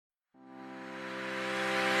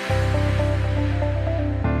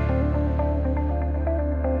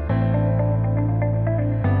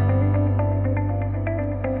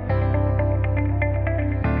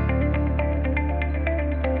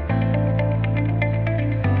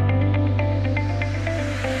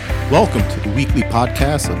Welcome to the weekly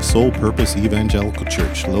podcast of Soul Purpose Evangelical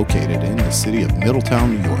Church, located in the city of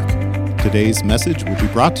Middletown, New York. Today's message will be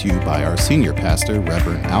brought to you by our senior pastor,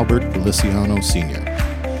 Reverend Albert Feliciano Sr.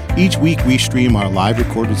 Each week we stream our live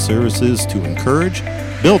recorded services to encourage,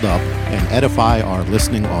 build up, and edify our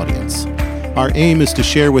listening audience. Our aim is to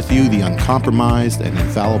share with you the uncompromised and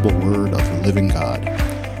infallible word of the living God.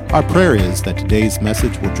 Our prayer is that today's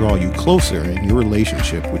message will draw you closer in your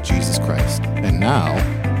relationship with Jesus Christ. And now,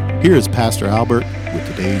 here is Pastor Albert with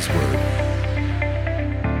today's word.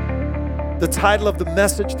 The title of the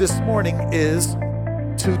message this morning is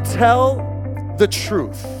To Tell the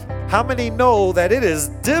Truth. How many know that it is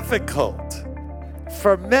difficult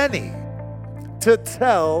for many to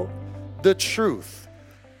tell the truth?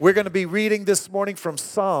 We're going to be reading this morning from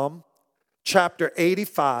Psalm chapter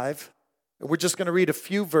 85. And we're just going to read a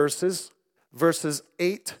few verses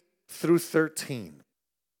 8 through 13.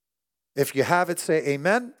 If you have it, say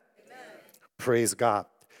amen. Praise God.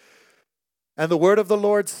 And the word of the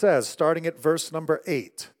Lord says, starting at verse number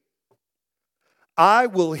 8, I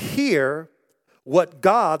will hear what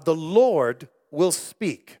God the Lord will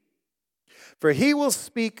speak. For he will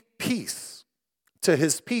speak peace to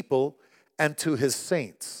his people and to his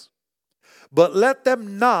saints. But let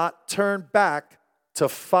them not turn back to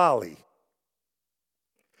folly.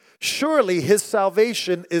 Surely his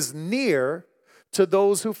salvation is near to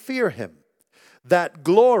those who fear him, that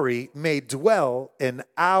glory may dwell in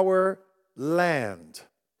our land.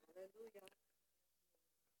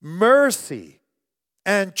 Mercy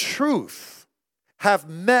and truth have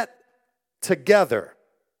met together.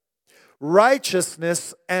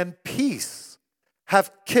 Righteousness and peace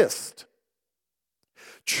have kissed.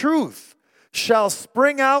 Truth shall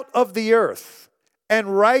spring out of the earth,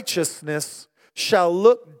 and righteousness shall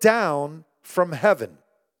look down from heaven.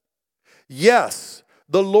 Yes,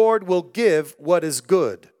 the Lord will give what is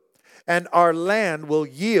good, and our land will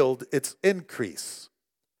yield its increase.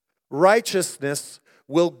 Righteousness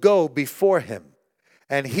will go before him,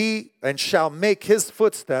 and he shall make his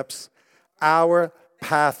footsteps our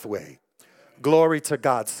pathway. Glory to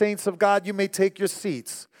God. Saints of God, you may take your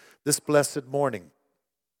seats this blessed morning.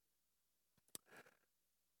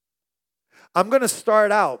 I'm going to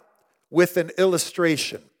start out with an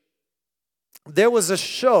illustration. There was a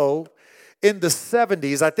show in the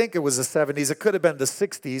 70s, I think it was the 70s, it could have been the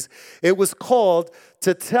 60s. It was called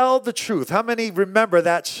To Tell the Truth. How many remember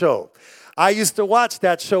that show? I used to watch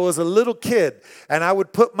that show as a little kid, and I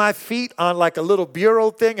would put my feet on like a little bureau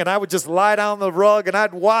thing, and I would just lie down on the rug, and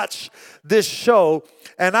I'd watch this show,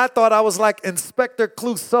 and I thought I was like Inspector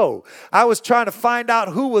Clouseau. I was trying to find out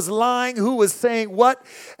who was lying, who was saying what,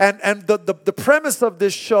 and the premise of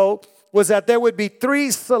this show was that there would be three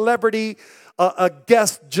celebrity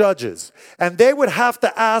guest judges, and they would have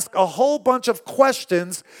to ask a whole bunch of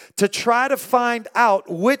questions to try to find out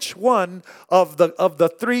which one of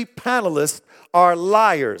the three panelists are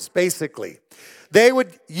liars, basically. They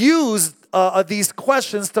would use these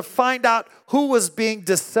questions to find out who was being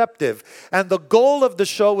deceptive. And the goal of the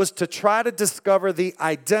show was to try to discover the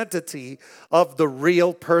identity of the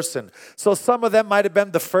real person. So some of them might have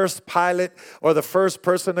been the first pilot or the first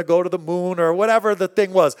person to go to the moon or whatever the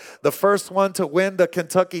thing was. The first one to win the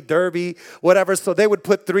Kentucky Derby, whatever. So they would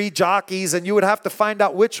put three jockeys and you would have to find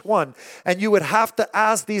out which one. And you would have to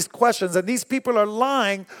ask these questions. And these people are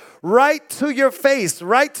lying right to your face,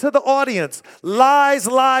 right to the audience. Lies,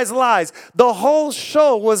 lies, lies. The whole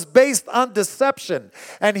show was based on deception.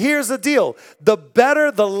 And here's the deal. The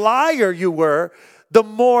better the liar you were, the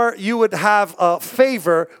more you would have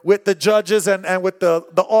favor with the judges and with the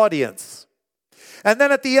audience. And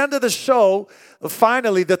then at the end of the show,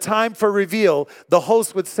 finally, the time for reveal, the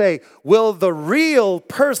host would say, will the real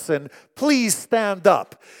person please stand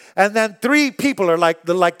up? And then three people are like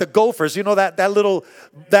the gophers. You know that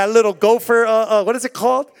little gopher, what is it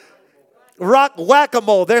called?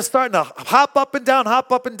 Whack-a-mole. They're starting to hop up and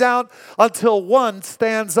down until one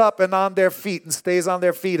stands up and on their feet and stays on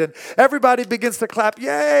their feet. And everybody begins to clap.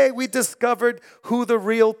 Yay, we discovered who the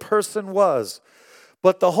real person was.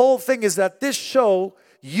 But the whole thing is that this show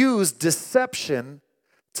used deception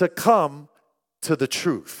to come to the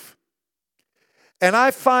truth. And I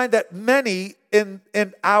find that many in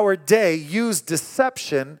our day use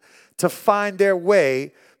deception to find their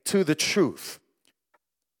way to the truth.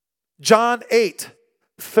 John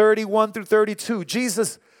 8:31 through 32,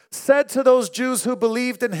 Jesus said to those Jews who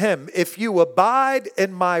believed in him, if you abide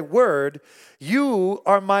in my word, you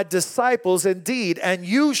are my disciples indeed, and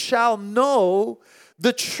you shall know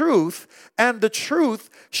the truth, and the truth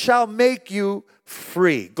shall make you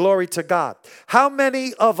free. Glory to God. How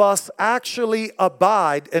many of us actually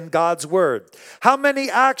abide in God's word? How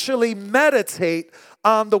many actually meditate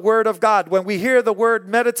on the word of God? When we hear the word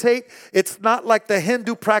meditate, it's not like the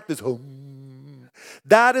Hindu practice.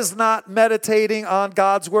 That is not meditating on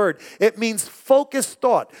God's word. It means focused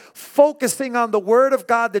thought, focusing on the word of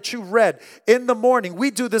God that you read in the morning. We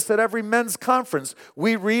do this at every men's conference.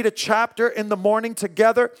 We read a chapter in the morning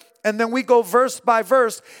together, and then we go verse by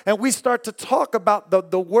verse, and we start to talk about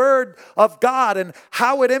the word of God and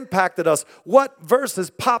how it impacted us, what verses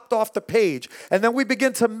popped off the page. And then we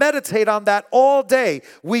begin to meditate on that all day.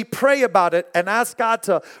 We pray about it and ask God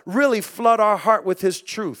to really flood our heart with his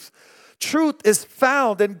truth. Truth is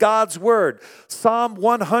found in God's word. Psalm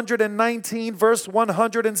 119, verse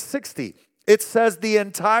 160. It says, the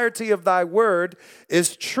entirety of thy word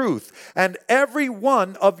is truth, and every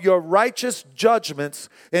one of your righteous judgments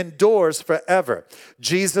endures forever.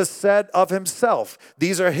 Jesus said of himself,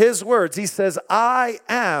 these are his words. He says, I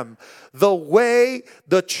am the way,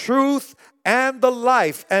 the truth, and the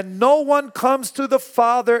life, and no one comes to the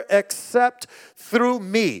Father except through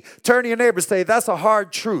me. Turn to your neighbor and say, that's a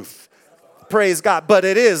hard truth. Praise God. But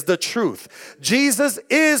it is the truth. Jesus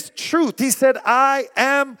is truth. He said, I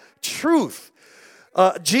am truth.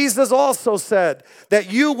 Jesus also said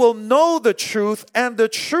that you will know the truth and the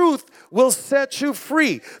truth will set you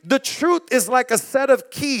free. The truth is like a set of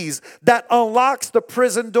keys that unlocks the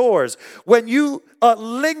prison doors. When you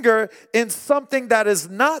linger in something that is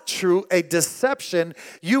not true, a deception,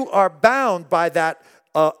 you are bound by that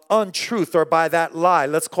untruth or by that lie.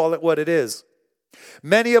 Let's call it what it is.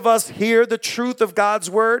 Many of us hear the truth of God's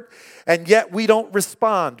word, and yet we don't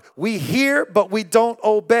respond. We hear, but we don't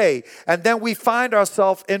obey. And then we find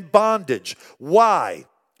ourselves in bondage. Why?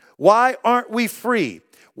 Why aren't we free?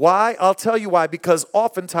 Why? I'll tell you why. Because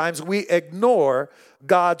oftentimes we ignore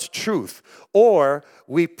God's truth, or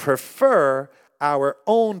we prefer our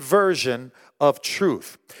own version of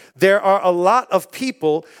truth. There are a lot of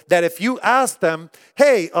people that if you ask them,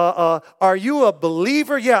 hey, are you a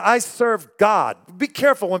believer? Yeah, I serve God. Be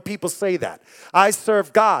careful when people say that. I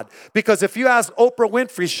serve God. Because if you ask Oprah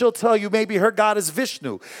Winfrey, she'll tell you maybe her God is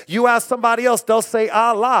Vishnu. You ask somebody else, they'll say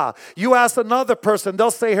Allah. You ask another person,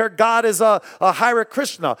 they'll say her God is a Hare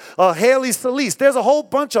Krishna, a Haley Celeste. There's a whole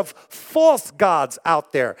bunch of false gods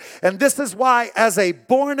out there. And this is why as a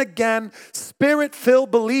born-again,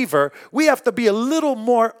 spirit-filled believer, we have to be a little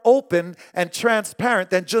more open and transparent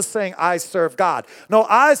than just saying, I serve God. No,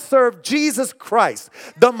 I serve Jesus Christ,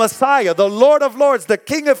 the Messiah, the Lord of Lords, the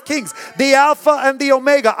King of Kings, the Alpha and the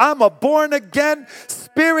Omega. I'm a born-again,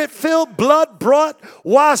 spirit-filled, blood-brought,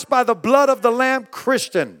 washed by the blood of the Lamb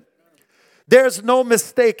Christian. There's no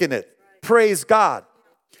mistake in it. Praise God.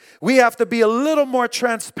 We have to be a little more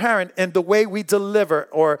transparent in the way we deliver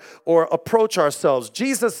or approach ourselves.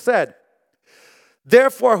 Jesus said,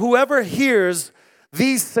 therefore, whoever hears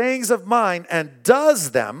these sayings of mine and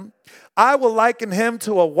does them, I will liken him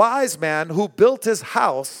to a wise man who built his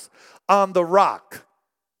house on the rock.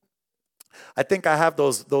 I think I have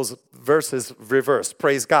those verses reversed.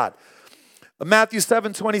 Praise God. Matthew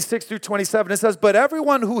 7:26 through 27, it says, but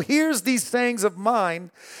everyone who hears these sayings of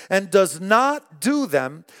mine and does not do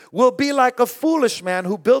them will be like a foolish man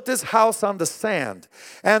who built his house on the sand,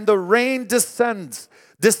 and the rain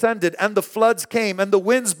descended, and the floods came, and the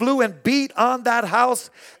winds blew and beat on that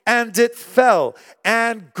house, and it fell,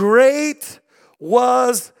 and great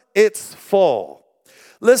was its fall.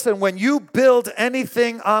 Listen, when you build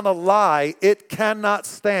anything on a lie, it cannot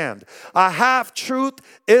stand. A half-truth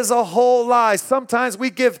is a whole lie. Sometimes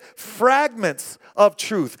we give fragments of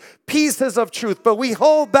truth, pieces of truth, but we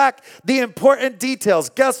hold back the important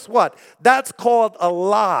details. Guess what? That's called a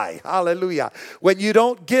lie. Hallelujah. When you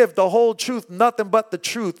don't give the whole truth, nothing but the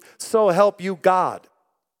truth, so help you God.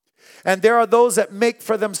 And there are those that make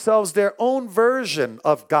for themselves their own version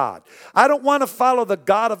of God. I don't want to follow the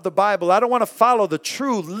God of the Bible. I don't want to follow the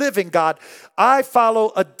true living God. I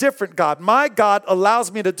follow a different God. My God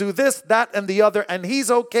allows me to do this, that, and the other, and he's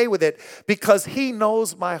okay with it because he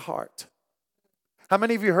knows my heart. How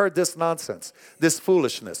many of you heard this nonsense, this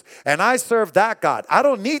foolishness? And I serve that God. I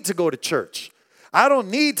don't need to go to church. I don't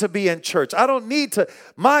need to be in church. I don't need to.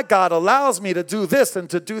 My God allows me to do this and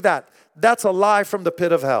to do that. That's a lie from the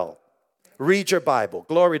pit of hell. Read your Bible.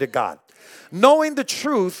 Glory to God. Knowing the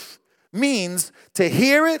truth means to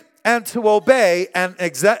hear it and to obey and,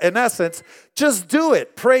 in essence, just do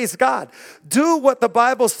it. Praise God. Do what the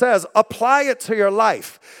Bible says. Apply it to your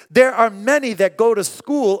life. There are many that go to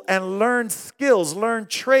school and learn skills, learn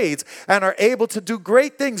trades, and are able to do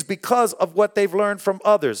great things because of what they've learned from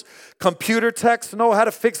others. Computer techs know how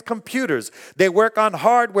to fix computers. They work on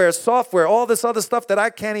hardware, software, all this other stuff that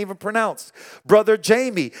I can't even pronounce. Brother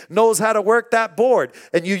Jamie knows how to work that board.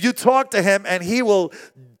 And you talk to him and he will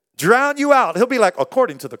drown you out. He'll be like,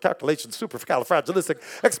 according to the calculations,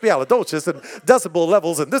 supercalifragilisticexpialidocious and decibel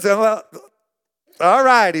levels and this and that. All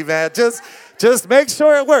righty, man. Just make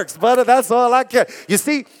sure it works, brother. That's all I care. You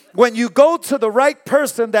see, when you go to the right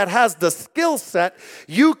person that has the skill set,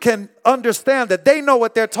 you can understand that they know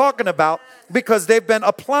what they're talking about because they've been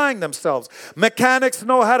applying themselves. Mechanics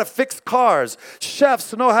know how to fix cars.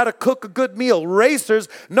 Chefs know how to cook a good meal. Racers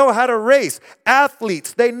know how to race.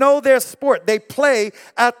 Athletes, they know their sport. They play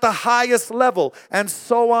at the highest level, and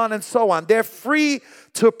so on and so on. They're free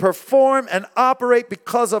to perform and operate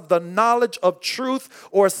because of the knowledge of truth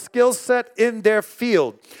or skill set in their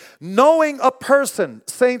field. Knowing a person,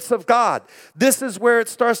 saints of God, this is where it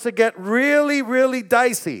starts to get really, really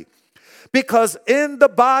dicey. Because in the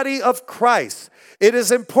body of Christ, it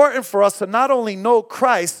is important for us to not only know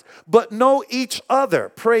Christ, but know each other.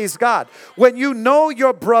 Praise God. When you know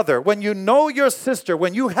your brother, when you know your sister,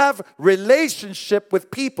 when you have relationship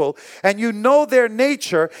with people and you know their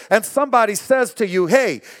nature and somebody says to you,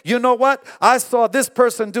 hey, you know what? I saw this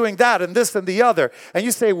person doing that and this and the other. And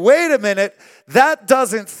you say, wait a minute, that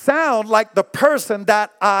doesn't sound like the person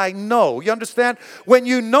that I know. You understand? When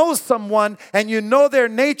you know someone and you know their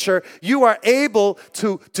nature, you are able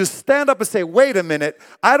to stand up and say, wait a minute,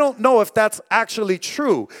 I don't know if that's actually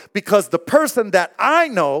true because the person that I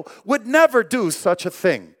know would never do such a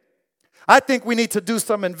thing. I think we need to do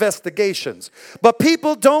some investigations. But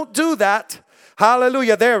people don't do that.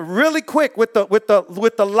 Hallelujah. They're really quick with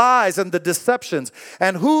the lies and the deceptions.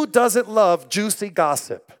 And who doesn't love juicy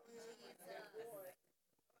gossip?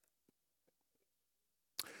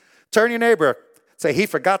 Turn your neighbor. Say, he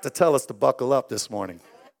forgot to tell us to buckle up this morning.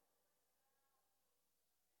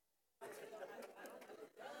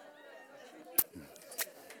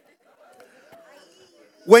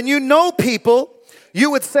 When you know people,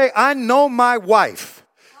 you would say, I know my wife.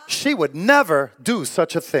 She would never do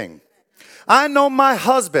such a thing. I know my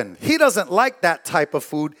husband. He doesn't like that type of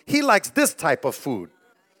food. He likes this type of food.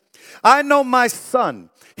 I know my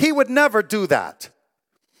son. He would never do that.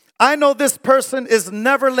 I know this person is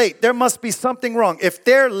never late. There must be something wrong. If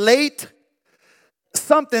they're late,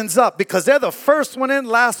 something's up because they're the first one in,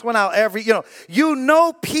 last one out. You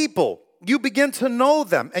know people. You begin to know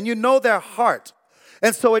them and you know their heart.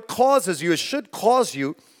 And so it should cause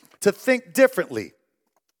you to think differently.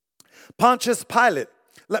 Pontius Pilate,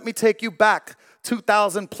 let me take you back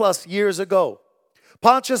 2,000 plus years ago.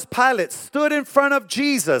 Pontius Pilate stood in front of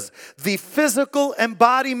Jesus, the physical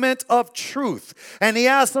embodiment of truth, and he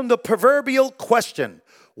asked him the proverbial question,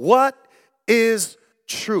 what is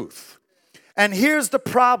truth? And here's the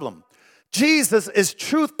problem. Jesus is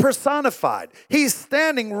truth personified. He's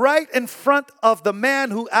standing right in front of the man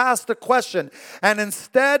who asked the question. And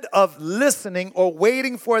instead of listening or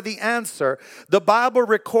waiting for the answer, the Bible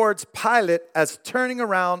records Pilate as turning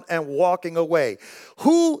around and walking away.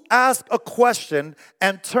 Who asks a question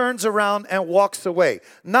and turns around and walks away?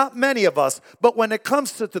 Not many of us, but when it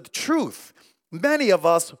comes to the truth, many of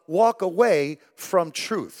us walk away from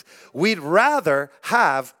truth. We'd rather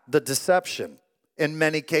have the deception in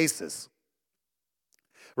many cases.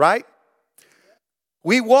 Right?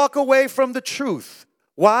 We walk away from the truth.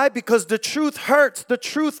 Why? Because the truth hurts. The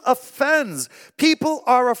truth offends. People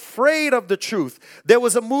are afraid of the truth. There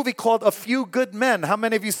was a movie called A Few Good Men. How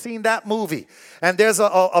many of you seen that movie? And there's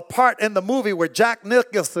a part in the movie where Jack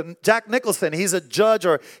Nicholson, he's a judge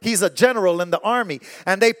or he's a general in the army.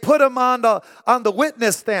 And they put him on the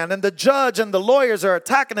witness stand. And the judge and the lawyers are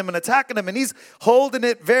attacking him. And he's holding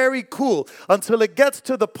it very cool until it gets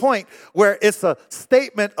to the point where it's a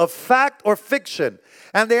statement of fact or fiction.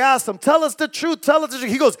 And they ask him, tell us the truth, tell us the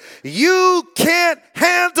truth. He goes, you can't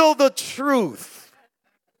handle the truth.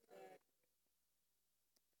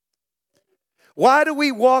 Why do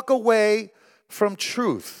we walk away from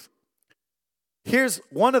truth? Here's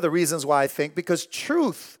one of the reasons why I think, because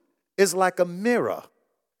truth is like a mirror.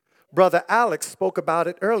 Brother Alex spoke about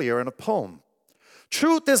it earlier in a poem.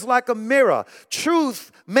 Truth is like a mirror.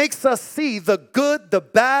 Truth makes us see the good, the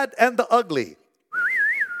bad, and the ugly.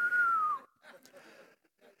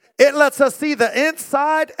 It lets us see the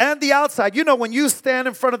inside and the outside. You know, when you stand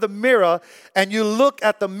in front of the mirror and you look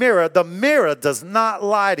at the mirror does not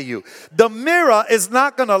lie to you. The mirror is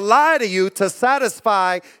not going to lie to you to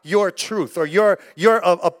satisfy your truth or your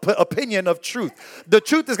opinion of truth. The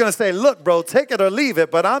truth is going to say, look, bro, take it or leave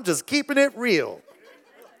it, but I'm just keeping it real.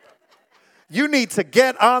 You need to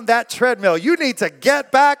get on that treadmill. You need to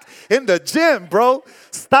get back in the gym, bro.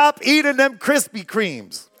 Stop eating them Krispy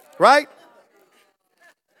Kremes, right?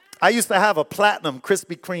 I used to have a platinum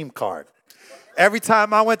Krispy Kreme card. Every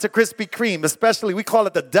time I went to Krispy Kreme, especially, we call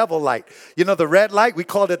it the devil light. You know, the red light, we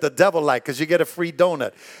called it the devil light because you get a free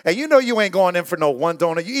donut. And you know you ain't going in for no one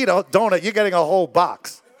donut. You eat a donut, you're getting a whole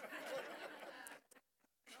box.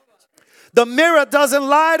 The mirror doesn't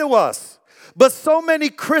lie to us. But so many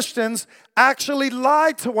Christians actually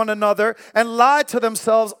lie to one another and lie to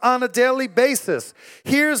themselves on a daily basis.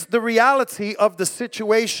 Here's the reality of the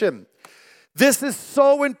situation. This is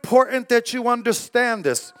so important that you understand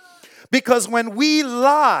this. Because when we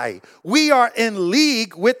lie, we are in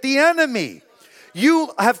league with the enemy.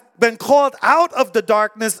 You have been called out of the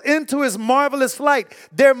darkness into his marvelous light.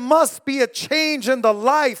 There must be a change in the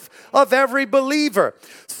life of every believer.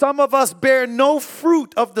 Some of us bear no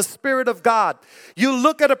fruit of the Spirit of God. You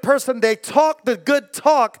look at a person, they talk the good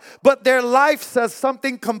talk, but their life says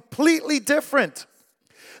something completely different.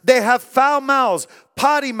 They have foul mouths,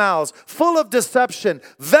 potty mouths, full of deception,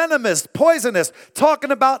 venomous, poisonous, talking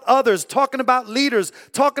about others, talking about leaders,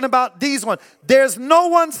 talking about these ones. There's no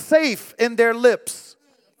one safe in their lips.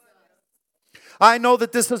 I know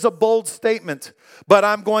that this is a bold statement, but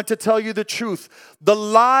I'm going to tell you the truth. The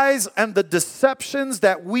lies and the deceptions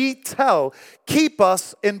that we tell keep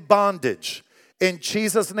us in bondage. In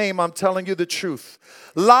Jesus' name, I'm telling you the truth.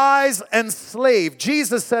 Lies enslave.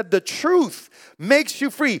 Jesus said the truth makes you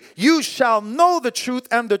free. You shall know the truth,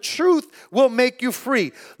 and the truth will make you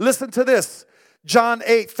free. Listen to this. John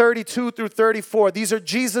 8:32 through 34. These are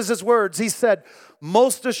Jesus' words. He said,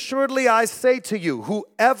 most assuredly I say to you,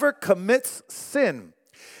 whoever commits sin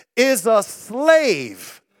is a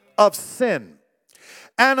slave of sin.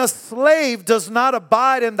 And a slave does not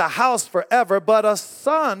abide in the house forever, but a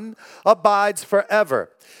son abides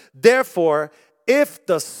forever. Therefore, if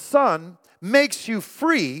the Son makes you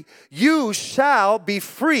free, you shall be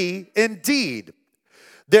free indeed.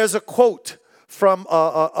 There's a quote from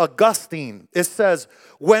Augustine. It says,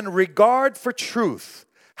 when regard for truth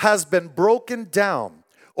has been broken down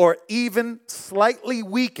or even slightly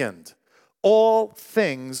weakened, all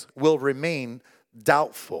things will remain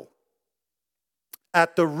doubtful.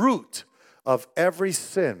 At the root of every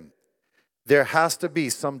sin, there has to be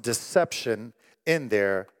some deception in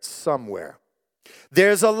there somewhere.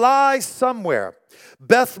 There's a lie somewhere.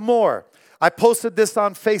 Beth Moore, I posted this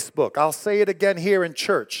on Facebook. I'll say it again here in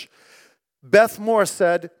church. Beth Moore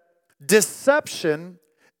said, deception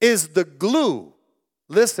is the glue,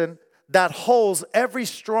 listen, that holds every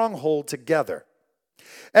stronghold together.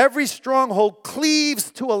 Every stronghold cleaves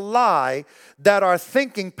to a lie that our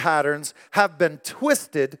thinking patterns have been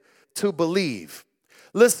twisted to believe.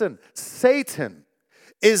 Listen, Satan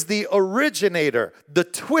is the originator, the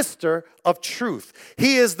twister of truth.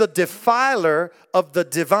 He is the defiler of the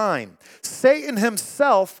divine. Satan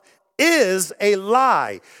himself is a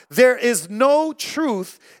lie. There is no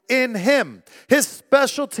truth in him. His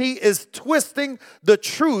specialty is twisting the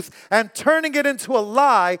truth and turning it into a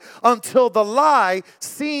lie until the lie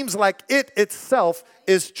seems like it itself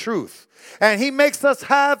is truth. And he makes us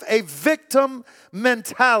have a victim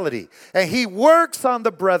mentality. And he works on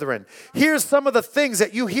the brethren. Here's some of the things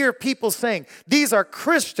that you hear people saying. These are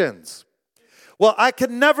Christians. Well, I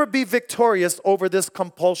can never be victorious over this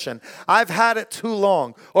compulsion. I've had it too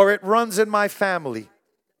long, or it runs in my family.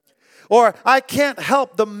 Or I can't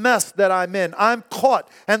help the mess that I'm in. I'm caught,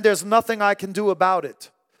 and there's nothing I can do about it.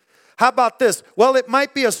 How about this? Well, it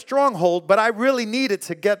might be a stronghold, but I really need it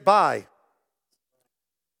to get by.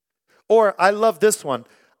 Or I love this one.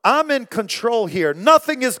 I'm in control here.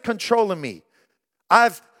 Nothing is controlling me. I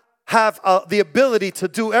have the ability to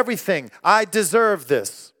do everything. I deserve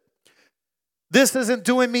this. This isn't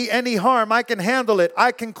doing me any harm. I can handle it.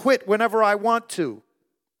 I can quit whenever I want to.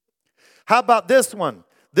 How about this one?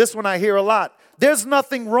 This one I hear a lot. There's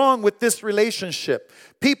nothing wrong with this relationship.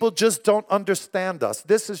 People just don't understand us.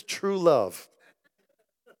 This is true love.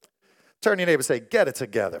 Turn to your neighbor and say, get it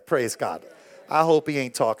together. Praise God. I hope he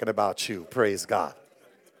ain't talking about you. Praise God.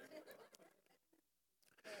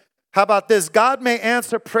 How about this? God may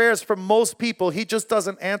answer prayers for most people. He just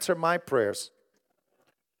doesn't answer my prayers.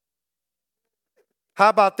 How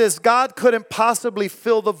about this? God couldn't possibly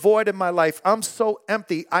fill the void in my life. I'm so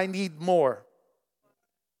empty. I need more.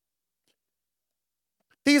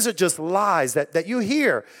 These are just lies that you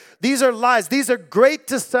hear. These are lies. These are great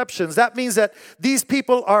deceptions. That means that these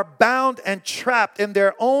people are bound and trapped in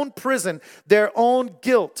their own prison, their own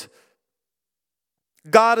guilt.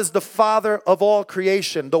 God is the Father of all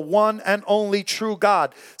creation, the one and only true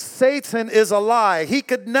God. Satan is a lie. He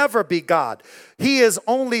could never be God. He is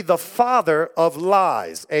only the father of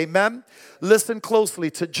lies. Amen? Listen closely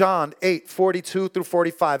to John 8:42 through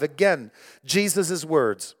 45. Again, Jesus'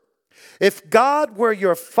 words. If God were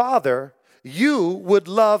your father, you would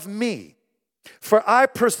love me. For I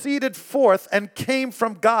proceeded forth and came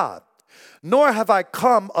from God. Nor have I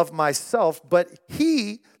come of myself, but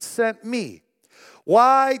he sent me.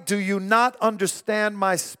 Why do you not understand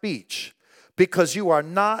my speech? Because you are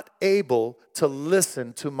not able to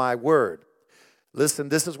listen to my word. Listen,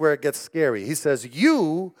 this is where it gets scary. He says,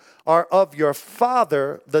 you are of your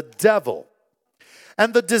father, the devil,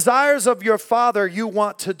 and the desires of your father you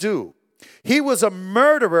want to do. He was a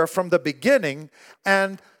murderer from the beginning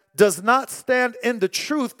and does not stand in the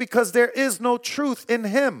truth because there is no truth in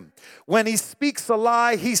him. When he speaks a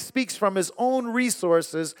lie, he speaks from his own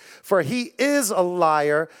resources, for he is a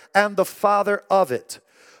liar and the father of it.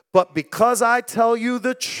 But because I tell you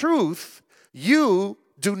the truth, you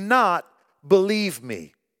do not believe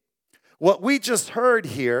me. What we just heard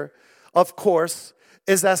here, of course,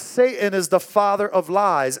 is that Satan is the father of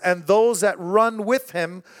lies, and those that run with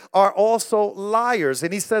him are also liars.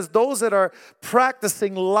 And he says those that are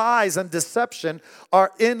practicing lies and deception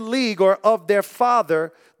are in league or of their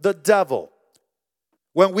father, the devil.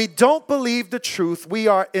 When we don't believe the truth, we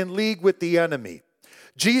are in league with the enemy.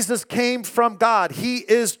 Jesus came from God. He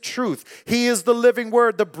is truth. He is the living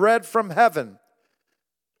word, the bread from heaven.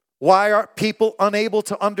 Why are people unable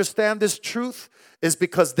to understand this truth? Is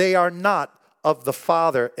because they are not of the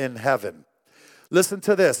Father in heaven. Listen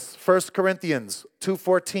to this, 1 Corinthians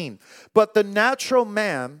 2:14. But the natural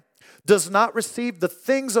man does not receive the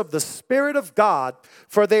things of the Spirit of God,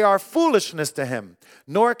 for they are foolishness to him,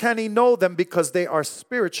 nor can he know them because they are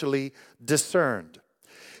spiritually discerned.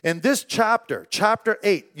 In this chapter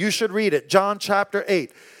 8, you should read it, John chapter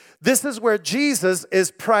 8. This is where Jesus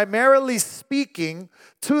is primarily speaking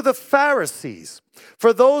to the Pharisees.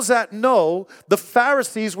 For those that know, the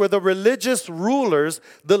Pharisees were the religious rulers,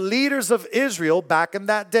 the leaders of Israel back in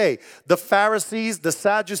that day. The Pharisees, the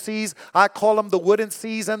Sadducees, I call them the wouldn't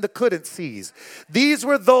sees and the couldn't sees. These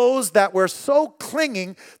were those that were so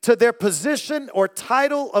clinging to their position or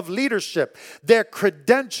title of leadership, their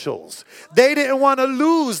credentials. They didn't want to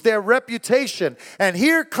lose their reputation. And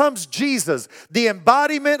here comes Jesus, the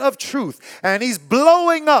embodiment of truth. And he's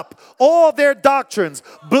blowing up all their doctrines,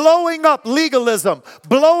 blowing up legalism,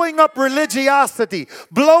 blowing up religiosity,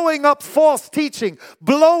 blowing up false teaching,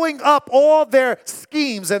 blowing up all their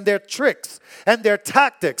schemes and their tricks and their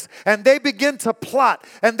tactics. And they begin to plot,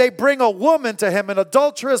 and they bring a woman to him, an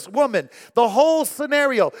adulterous woman. The whole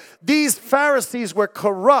scenario. These Pharisees were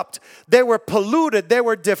corrupt. They were polluted. They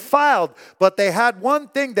were defiled. But they had one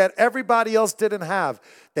thing that everybody else didn't have.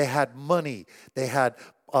 They had money. They had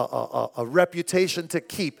a reputation to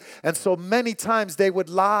keep. And so many times they would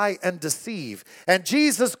lie and deceive. And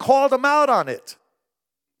Jesus called them out on it.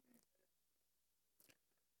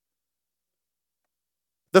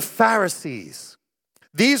 The Pharisees.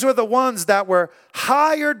 These were the ones that were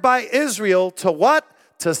hired by Israel to what?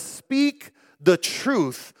 To speak the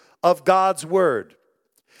truth of God's word.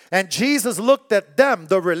 And Jesus looked at them,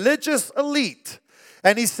 the religious elite,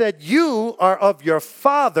 and he said, you are of your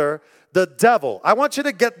father, the devil. I want you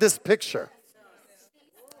to get this picture.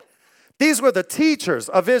 These were the teachers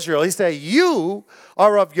of Israel. He said, you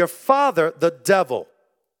are of your father, the devil.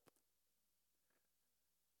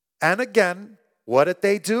 And again, what did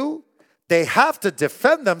they do? They have to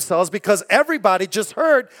defend themselves because everybody just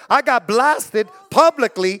heard, I got blasted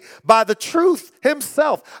publicly by the truth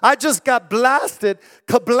himself. I just got blasted,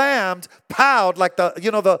 kablammed, powed, like the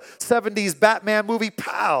 70s Batman movie,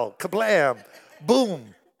 pow, kablam,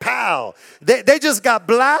 boom. Pow. They just got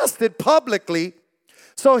blasted publicly.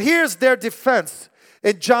 So here's their defense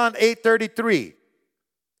in John 8:33.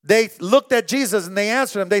 They looked at Jesus and they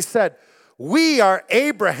answered him. They said, we are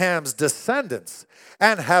Abraham's descendants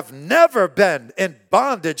and have never been in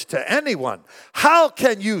bondage to anyone. How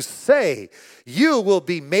can you say you will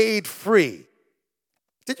be made free?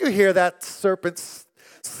 Did you hear that serpent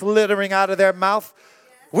slithering out of their mouth?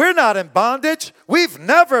 We're not in bondage. We've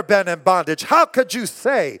never been in bondage. How could you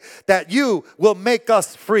say that you will make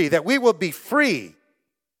us free, that we will be free?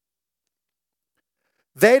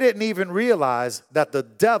 They didn't even realize that the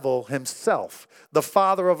devil himself, the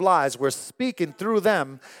father of lies, were speaking through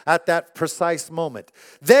them at that precise moment.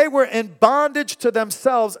 They were in bondage to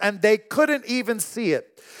themselves and they couldn't even see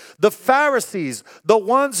it. The Pharisees, the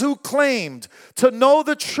ones who claimed to know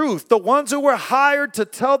the truth, the ones who were hired to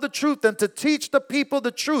tell the truth and to teach the people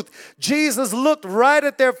the truth, Jesus looked right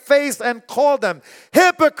at their face and called them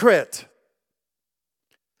hypocrite.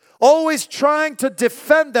 Always trying to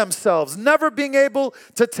defend themselves, never being able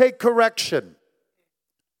to take correction.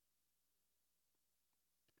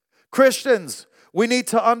 Christians, we need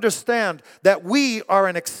to understand that we are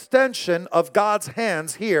an extension of God's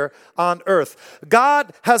hands here on earth.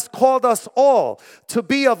 God has called us all to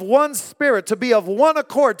be of one spirit, to be of one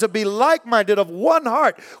accord, to be like-minded, of one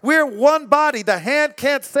heart. We're one body. The hand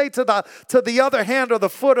can't say to the other hand or the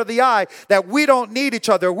foot or the eye that we don't need each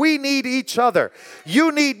other. We need each other.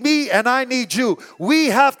 You need me and I need you. We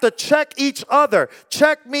have to check each other.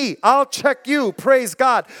 Check me, I'll check you. Praise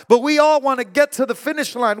God. But we all want to get to the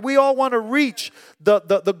finish line. We all want to reach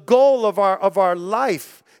the goal of our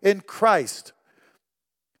life in Christ.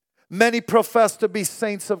 Many profess to be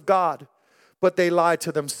saints of God, but they lie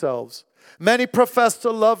to themselves. Many profess to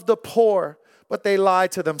love the poor, but they lie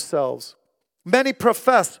to themselves. Many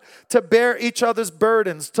profess to bear each other's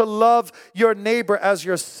burdens, to love your neighbor as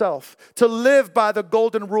yourself, to live by the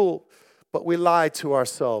golden rule, but we lie to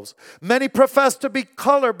ourselves. Many profess to be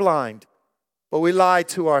colorblind, but we lie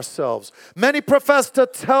to ourselves. Many profess to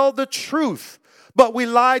tell the truth, but we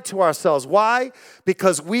lie to ourselves. Why?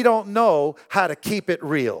 Because we don't know how to keep it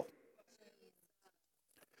real.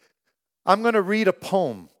 I'm going to read a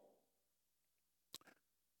poem.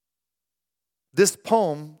 This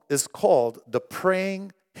poem is called The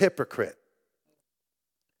Praying Hypocrite.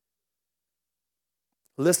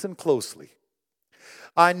 Listen closely.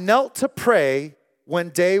 I knelt to pray when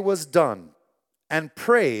day was done and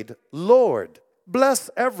prayed, Lord, bless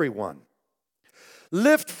everyone.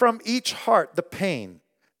 Lift from each heart the pain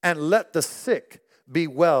and let the sick be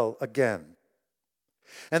well again.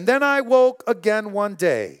 And then I woke again one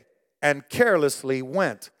day and carelessly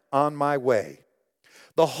went on my way.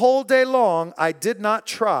 The whole day long I did not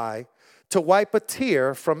try to wipe a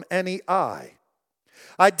tear from any eye.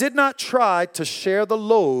 I did not try to share the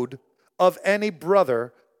load of any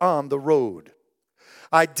brother on the road.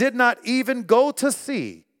 I did not even go to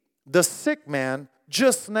see the sick man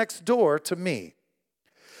just next door to me.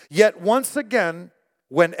 Yet once again,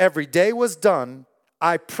 when every day was done,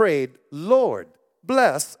 I prayed, Lord,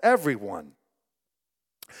 bless everyone.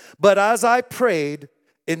 But as I prayed,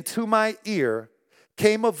 into my ear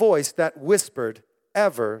came a voice that whispered,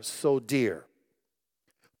 ever so dear.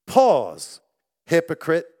 Pause,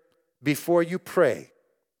 hypocrite, before you pray.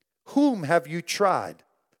 Whom have you tried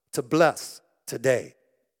to bless today?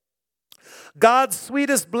 God's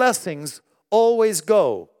sweetest blessings always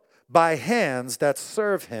go by hands that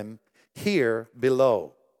serve him here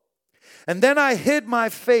below. And then I hid my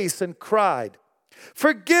face and cried,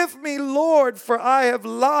 forgive me, Lord, for I have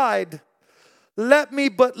lied. Let me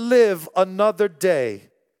but live another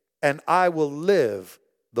day, and I will live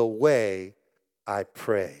the way I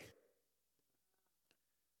pray.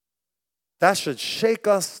 That should shake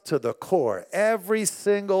us to the core, every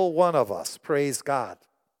single one of us. Praise God.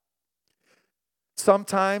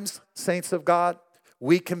 Sometimes, saints of God,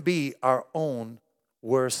 we can be our own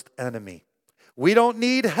worst enemy. We don't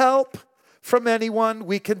need help from anyone.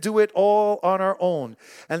 We can do it all on our own.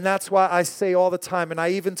 And that's why I say all the time, and I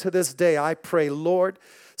even to this day, I pray, Lord,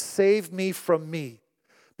 save me from me,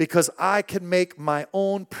 because I can make my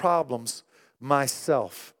own problems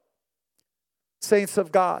myself. Saints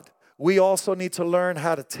of God, we also need to learn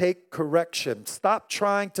how to take correction. Stop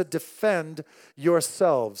trying to defend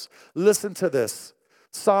yourselves. Listen to this.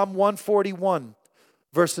 Psalm 141.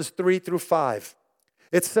 Verses 3 through 5.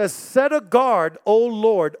 It says, set a guard, O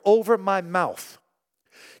Lord, over my mouth.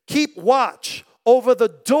 Keep watch over the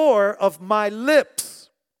door of my lips.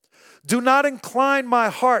 Do not incline my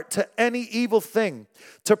heart to any evil thing,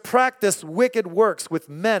 to practice wicked works with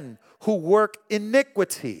men who work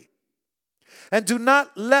iniquity. And do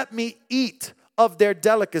not let me eat of their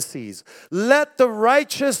delicacies. Let the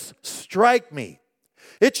righteous strike me.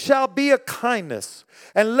 It shall be a kindness.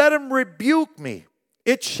 And let him rebuke me.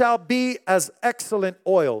 It shall be as excellent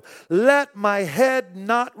oil. Let my head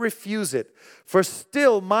not refuse it, for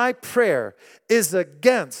still my prayer is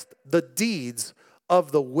against the deeds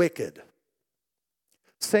of the wicked.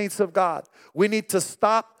 Saints of God, we need to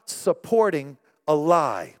stop supporting a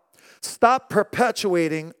lie. Stop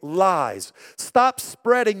perpetuating lies. Stop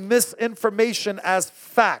spreading misinformation as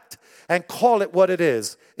fact and call it what it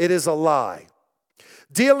is. It is a lie.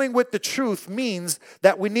 Dealing with the truth means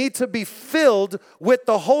that we need to be filled with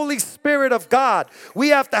the Holy Spirit of God. We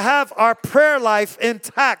have to have our prayer life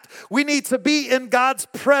intact. We need to be in God's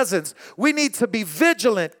presence. We need to be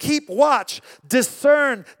vigilant, keep watch,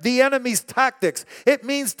 discern the enemy's tactics. It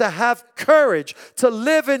means to have courage, to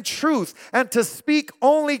live in truth, and to speak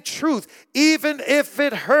only truth, even if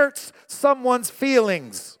it hurts someone's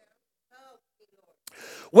feelings.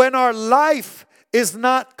 When our life is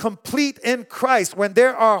not complete in Christ, when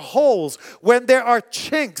there are holes, when there are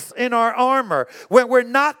chinks in our armor, when we're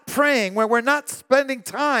not praying, when we're not spending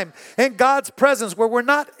time in God's presence, when we're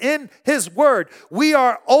not in His Word, we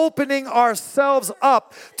are opening ourselves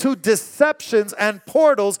up to deceptions and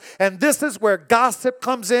portals, and this is where gossip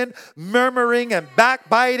comes in, murmuring and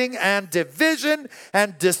backbiting and division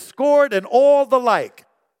and discord and all the like.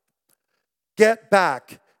 Get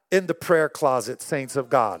back in the prayer closet, saints of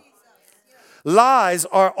God. Lies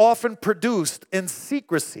are often produced in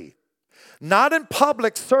secrecy, not in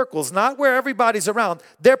public circles, not where everybody's around.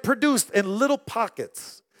 They're produced in little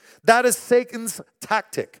pockets. That is Satan's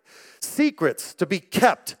tactic. Secrets to be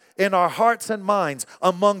kept in our hearts and minds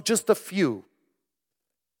among just a few.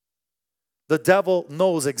 The devil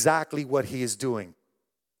knows exactly what he is doing.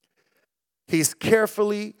 He's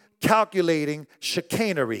carefully calculating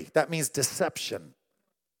chicanery. That means deception.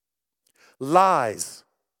 Lies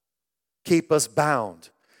keep us bound.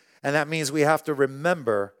 And that means we have to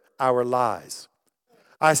remember our lies.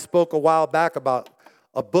 I spoke a while back about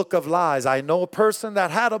a book of lies. I know a person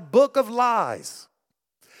that had a book of lies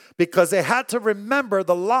because they had to remember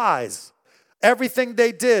the lies, everything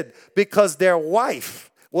they did, because their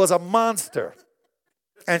wife was a monster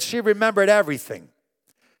and she remembered everything.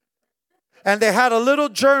 And they had a little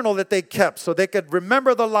journal that they kept so they could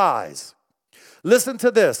remember the lies. Listen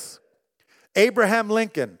to this. Abraham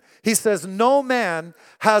Lincoln, he says, no man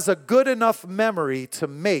has a good enough memory to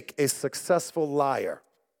make a successful liar.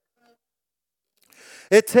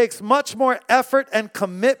 It takes much more effort and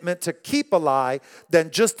commitment to keep a lie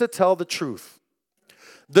than just to tell the truth.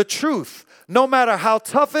 The truth, no matter how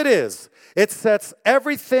tough it is, it sets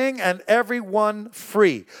everything and everyone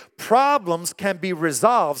free. Problems can be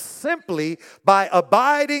resolved simply by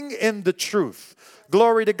abiding in the truth.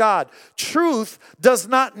 Glory to God. Truth does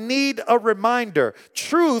not need a reminder.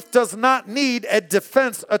 Truth does not need a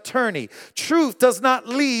defense attorney. Truth does not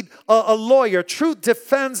need a lawyer. Truth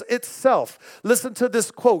defends itself. Listen to this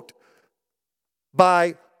quote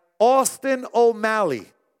by Austin O'Malley.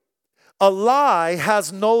 A lie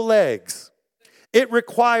has no legs. It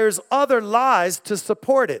requires other lies to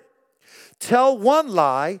support it. Tell one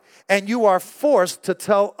lie and you are forced to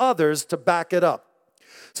tell others to back it up.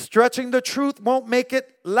 Stretching the truth won't make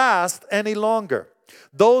it last any longer.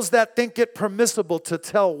 Those that think it permissible to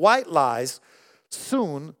tell white lies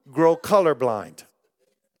soon grow colorblind.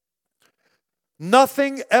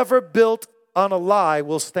 Nothing ever built on a lie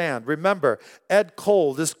will stand. Remember, Ed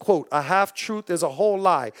Cole, this quote, a half-truth is a whole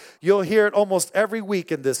lie. You'll hear it almost every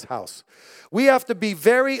week in this house. We have to be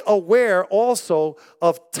very aware also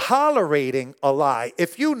of tolerating a lie.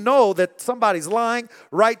 If you know that somebody's lying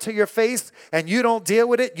right to your face and you don't deal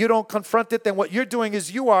with it, you don't confront it, then what you're doing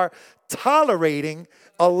is you are tolerating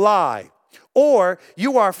a lie. Or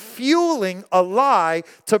you are fueling a lie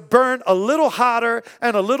to burn a little hotter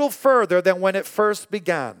and a little further than when it first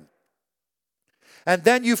began. And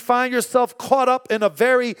then you find yourself caught up in a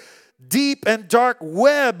very deep and dark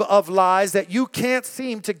web of lies that you can't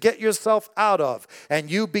seem to get yourself out of,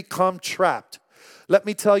 and you become trapped. Let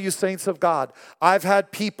me tell you, saints of God, I've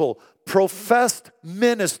had people, professed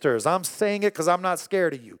ministers, I'm saying it because I'm not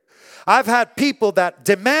scared of you. I've had people that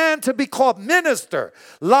demand to be called minister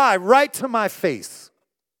lie right to my face.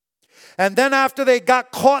 And then after they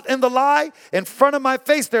got caught in the lie in front of my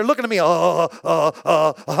face, they're looking at me,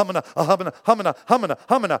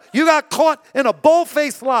 humana. You got caught in a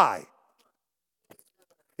bold-faced lie.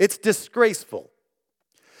 It's disgraceful.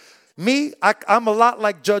 Me, I'm a lot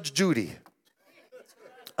like Judge Judy.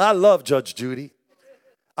 I love Judge Judy.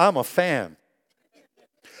 I'm a fan.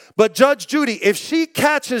 But Judge Judy, if she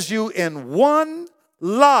catches you in one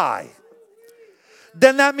lie,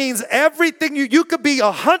 then that means everything you could be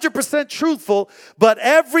 100% truthful, but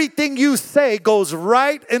everything you say goes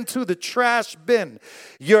right into the trash bin.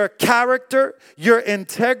 Your character, your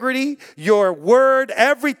integrity, your word,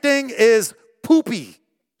 everything is poopy.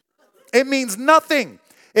 It means nothing.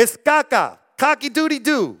 It's caca, cocky doody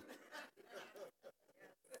doo.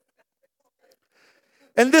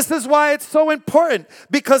 And this is why it's so important,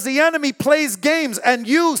 because the enemy plays games, and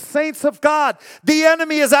you, saints of God, the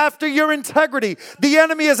enemy is after your integrity. The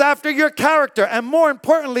enemy is after your character. And more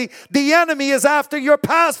importantly, the enemy is after your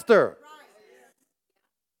pastor.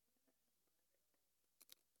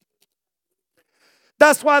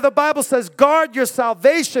 That's why the Bible says, guard your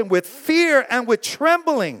salvation with fear and with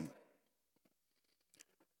trembling.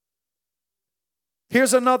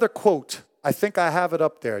 Here's another quote. I think I have it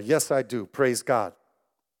up there. Yes, I do. Praise God.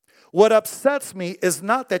 What upsets me is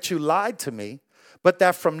not that you lied to me, but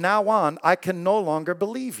that from now on, I can no longer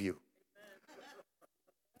believe you.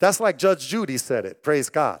 That's like Judge Judy said it. Praise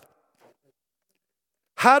God.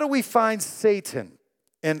 How do we find Satan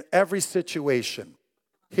in every situation?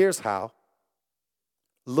 Here's how.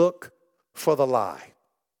 Look for the lie.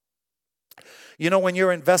 You know, when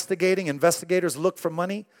you're investigating, investigators look for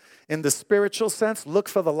money. In the spiritual sense, look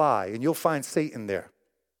for the lie, and you'll find Satan there.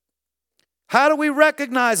 How do we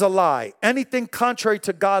recognize a lie? Anything contrary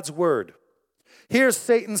to God's word. Here's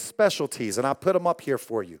Satan's specialties, and I'll put them up here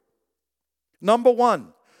for you. Number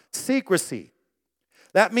one, secrecy.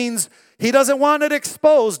 That means he doesn't want it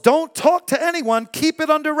exposed. Don't talk to anyone. Keep it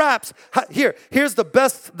under wraps. Here's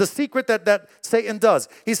the secret that Satan does.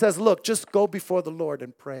 He says, look, just go before the Lord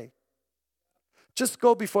and pray. Just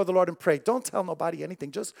go before the Lord and pray. Don't tell nobody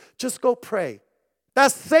anything. Just go pray.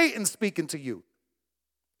 That's Satan speaking to you.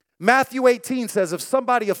 Matthew 18 says, if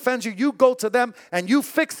somebody offends you, you go to them and you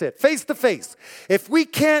fix it face to face. If we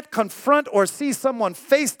can't confront or see someone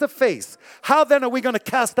face to face, how then are we going to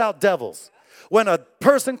cast out devils? When a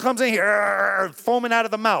person comes in here foaming out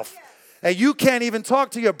of the mouth and you can't even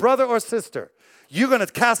talk to your brother or sister, you're going to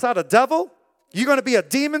cast out a devil? You're going to be a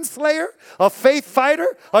demon slayer, a faith fighter,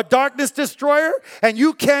 a darkness destroyer, and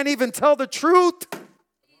you can't even tell the truth?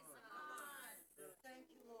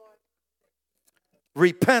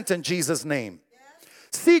 Repent in Jesus' name.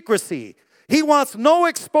 Secrecy. He wants no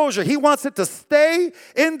exposure. He wants it to stay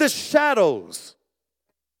in the shadows.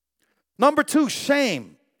 Number two,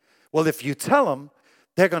 shame. Well, if you tell them,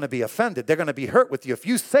 they're going to be offended. They're going to be hurt with you. If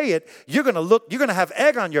you say it, you're going to have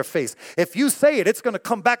egg on your face. If you say it, it's going to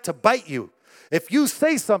come back to bite you. If you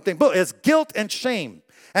say something, but it's guilt and shame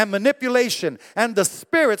and manipulation, and the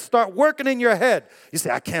spirits start working in your head. You say,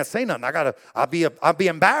 I can't say nothing. I'll be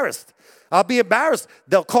embarrassed. I'll be embarrassed.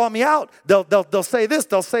 They'll call me out. They'll say this,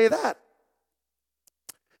 they'll say that.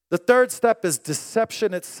 The third step is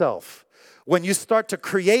deception itself. When you start to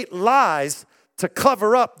create lies to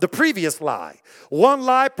cover up the previous lie. One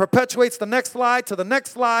lie perpetuates the next lie to the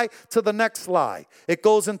next lie to the next lie. It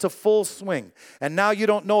goes into full swing. And now you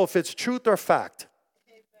don't know if it's truth or fact.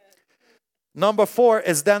 Number four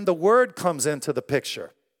is then the word comes into the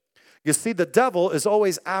picture. You see, the devil is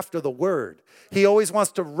always after the word. He always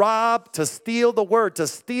wants to rob, to steal the word, to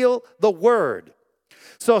steal the word.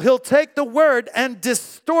 So he'll take the word and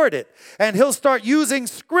distort it. And he'll start using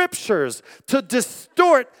scriptures to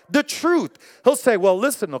distort the truth. He'll say, well,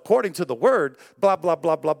 listen, according to the word, blah, blah,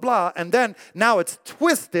 blah, blah, blah. And then now it's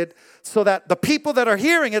twisted so that the people that are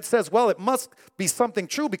hearing it says, well, it must be something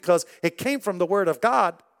true because it came from the word of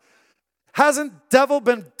God. Hasn't devil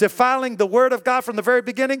been defiling the word of God from the very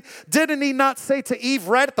beginning? Didn't he not say to Eve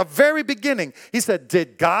right at the very beginning? He said,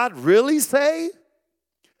 did God really say?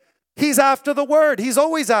 He's after the word. He's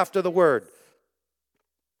always after the word.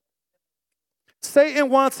 Satan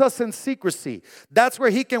wants us in secrecy. That's where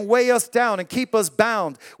he can weigh us down and keep us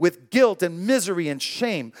bound with guilt and misery and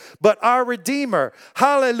shame. But our Redeemer,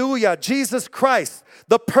 hallelujah, Jesus Christ,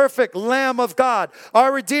 the perfect Lamb of God,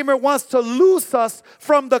 our Redeemer wants to loose us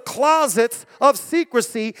from the closets of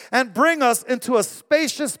secrecy and bring us into a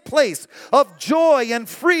spacious place of joy and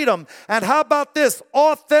freedom. And how about this?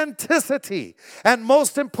 Authenticity. And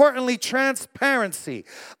most importantly, transparency.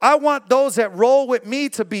 I want those that roll with me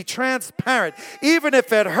to be transparent. Even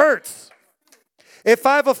if it hurts. If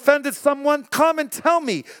I've offended someone, come and tell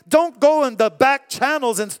me. Don't go in the back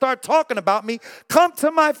channels and start talking about me. Come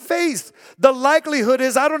to my face. The likelihood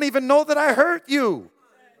is I don't even know that I hurt you.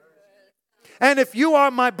 And if you are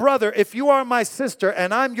my brother, if you are my sister,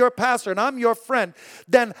 and I'm your pastor and I'm your friend,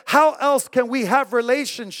 then how else can we have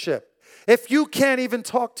relationship if you can't even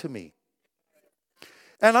talk to me?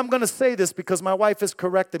 And I'm going to say this because my wife has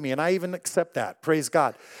corrected me, and I even accept that. Praise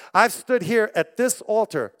God. I've stood here at this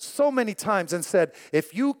altar so many times and said,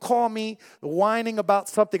 if you call me whining about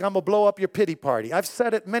something, I'm going to blow up your pity party. I've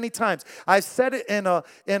said it many times. I've said it in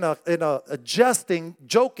a jesting,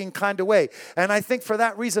 joking kind of way. And I think for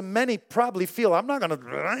that reason, many probably feel, I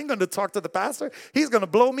ain't going to talk to the pastor. He's going to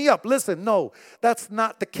blow me up. Listen, no, that's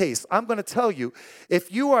not the case. I'm going to tell you,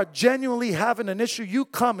 if you are genuinely having an issue, you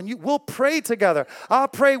come and we'll pray together.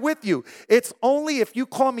 I'll pray with you. It's only if you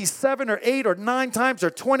call me 7 or 8 or 9 times or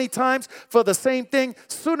 20 times for the same thing,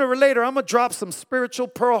 sooner or later, I'm going to drop some spiritual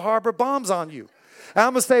Pearl Harbor bombs on you. And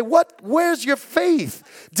I'm going to say, where's your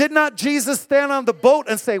faith? Did not Jesus stand on the boat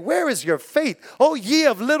and say, where is your faith? Oh, ye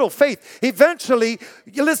of little faith. Eventually,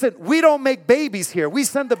 listen, we don't make babies here. We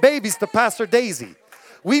send the babies to Pastor Daisy.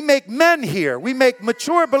 We make men here. We make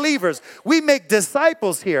mature believers. We make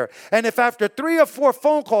disciples here. And if after 3 or 4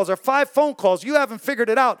 phone calls or 5 phone calls, you haven't figured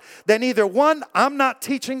it out, then either 1, I'm not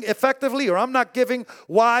teaching effectively, or I'm not giving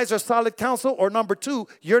wise or solid counsel, or number 2,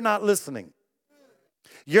 you're not listening.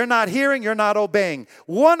 You're not hearing, you're not obeying.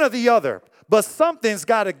 One or the other. But something's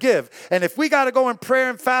got to give. And if we got to go in prayer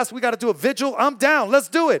and fast, we got to do a vigil, I'm down. Let's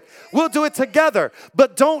do it. We'll do it together.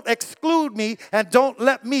 But don't exclude me and don't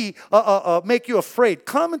let me make you afraid.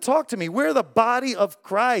 Come and talk to me. We're the body of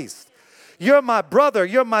Christ. You're my brother.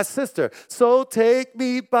 You're my sister. So take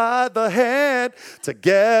me by the hand.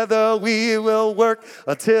 Together we will work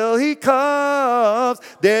until he comes.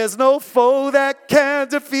 There's no foe that can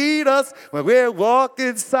defeat us when we're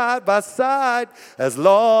walking side by side. As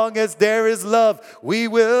long as there is love, we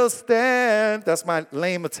will stand. That's my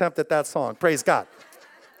lame attempt at that song. Praise God.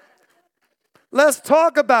 Let's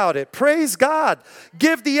talk about it. Praise God.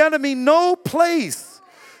 Give the enemy no place.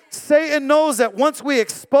 Satan knows that once we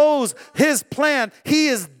expose his plan, he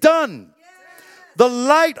is done. The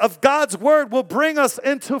light of God's word will bring us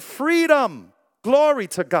into freedom. Glory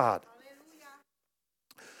to God.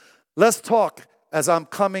 Let's talk as I'm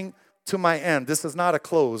coming to my end. This is not a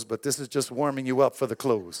close, but this is just warming you up for the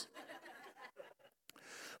close.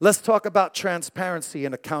 Let's talk about transparency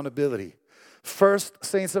and accountability. First,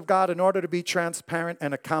 saints of God, in order to be transparent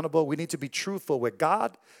and accountable, we need to be truthful with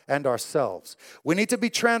God and ourselves. We need to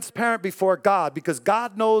be transparent before God because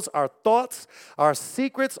God knows our thoughts, our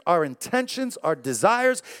secrets, our intentions, our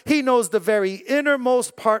desires. He knows the very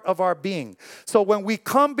innermost part of our being. So when we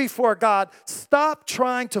come before God, stop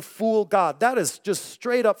trying to fool God. That is just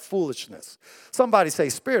straight up foolishness. Somebody say,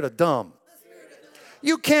 spirit of dumb.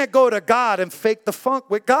 You can't go to God and fake the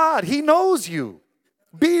funk with God. He knows you.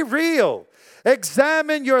 Be real.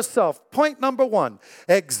 Examine yourself. Point number 1,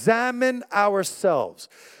 examine ourselves.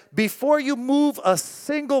 Before you move a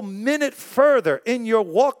single minute further in your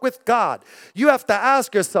walk with God, you have to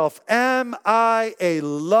ask yourself, am I a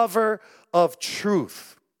lover of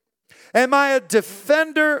truth? Am I a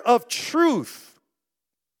defender of truth?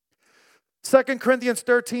 2 Corinthians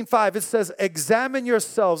 13:5, it says, examine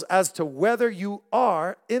yourselves as to whether you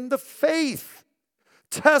are in the faith.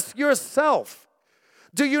 Test yourself.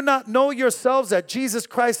 Do you not know yourselves that Jesus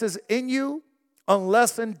Christ is in you,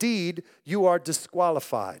 unless indeed you are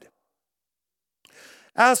disqualified?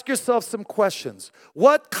 Ask yourself some questions.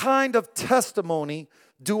 What kind of testimony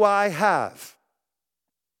do I have?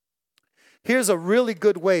 Here's a really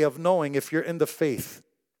good way of knowing if you're in the faith.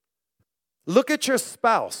 Look at your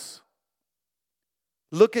spouse.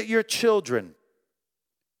 Look at your children.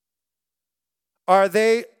 Are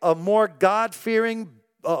they a more God-fearing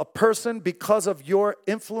a person because of your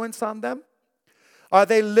influence on them? Are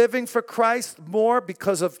they living for Christ more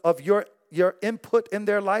because of your input in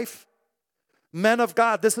their life? Men of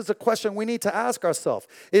God, this is a question we need to ask ourselves.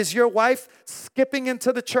 Is your wife skipping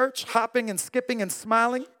into the church, hopping and skipping and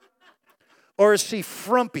smiling? Or is she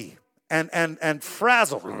frumpy and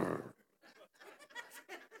frazzled?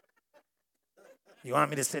 You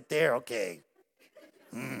want me to sit there? Okay.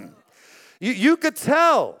 You could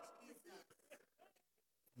tell.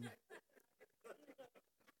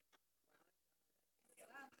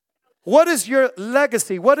 What is your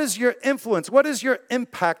legacy? What is your influence? What is your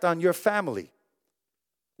impact on your family?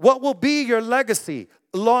 What will be your legacy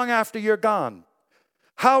long after you're gone?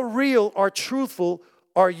 How real or truthful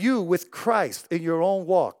are you with Christ in your own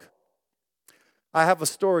walk? I have a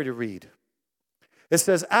story to read. It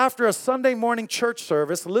says, after a Sunday morning church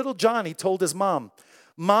service, little Johnny told his mom,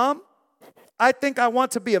 "Mom, I think I want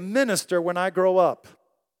to be a minister when I grow up."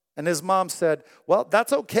 And his mom said, "Well,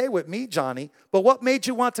 that's okay with me, Johnny, but what made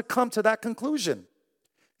you want to come to that conclusion?"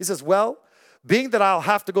 He says, "Well, being that I'll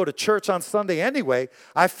have to go to church on Sunday anyway,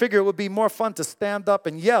 I figure it would be more fun to stand up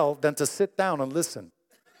and yell than to sit down and listen."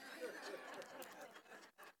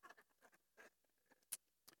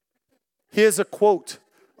 Here's a quote,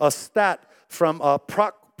 a stat from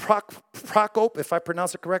Procope, if I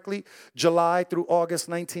pronounce it correctly, July through August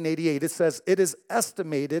 1988. It says, it is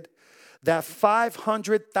estimated that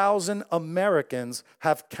 500,000 Americans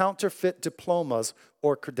have counterfeit diplomas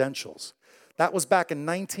or credentials. That was back in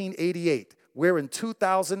 1988. We're in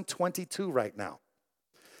 2022 right now.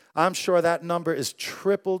 I'm sure that number is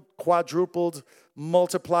tripled, quadrupled,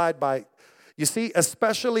 multiplied by, you see,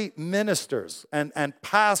 especially ministers and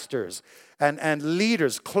pastors and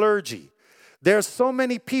leaders, clergy. There's so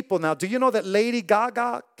many people now. Do you know that Lady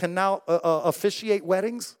Gaga can now officiate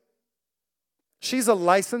weddings? She's a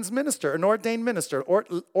licensed minister, an ordained minister,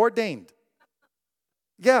 ordained.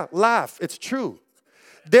 Yeah, laugh. It's true.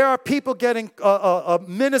 There are people getting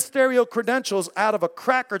ministerial credentials out of a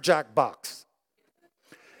Cracker Jack box.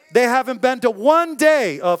 They haven't been to one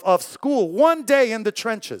day of school, one day in the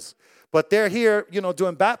trenches. But they're here,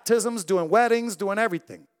 doing baptisms, doing weddings, doing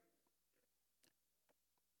everything.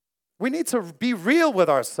 We need to be real with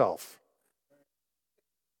ourselves.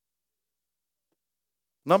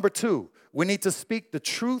 Number 2, we need to speak the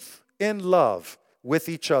truth in love with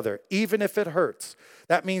each other, even if it hurts.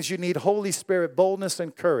 That means you need Holy Spirit boldness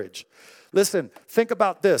and courage. Listen, think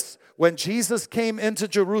about this. When Jesus came into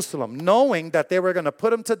Jerusalem, knowing that they were going to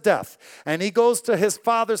put him to death, and he goes to his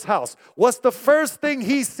father's house, what's the first thing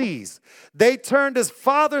he sees? They turned his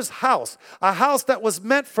father's house, a house that was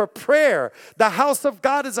meant for prayer. The house of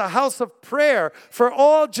God is a house of prayer for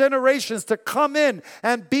all generations to come in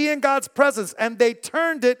and be in God's presence. And they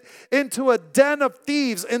turned it into a den of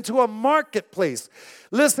thieves, into a marketplace.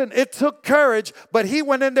 Listen, it took courage, but he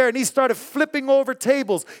went in there and he started flipping over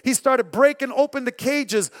tables. He started breaking open the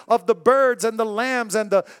cages of the birds and the lambs and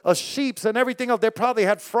the sheeps and everything else. They probably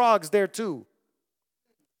had frogs there too.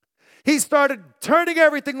 He started turning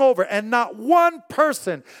everything over, and not one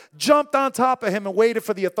person jumped on top of him and waited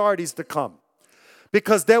for the authorities to come.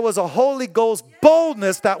 Because there was a Holy Ghost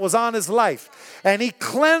boldness that was on his life. And he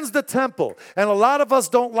cleansed the temple. And a lot of us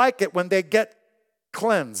don't like it when they get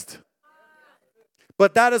cleansed.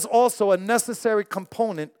 But that is also a necessary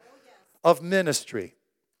component of ministry.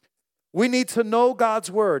 We need to know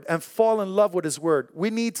God's word and fall in love with his word. We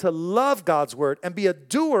need to love God's word and be a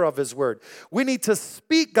doer of his word. We need to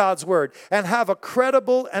speak God's word and have a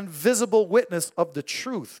credible and visible witness of the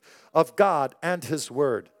truth of God and his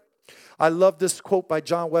word. I love this quote by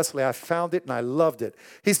John Wesley. I found it and I loved it.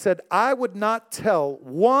 He said, "I would not tell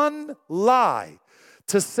one lie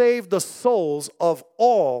to save the souls of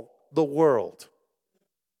all the world."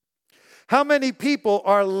 How many people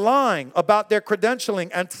are lying about their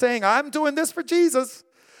credentialing and saying, I'm doing this for Jesus.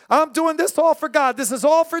 I'm doing this all for God. This is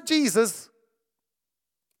all for Jesus.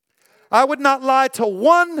 I would not lie to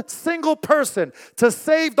one single person to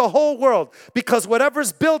save the whole world, because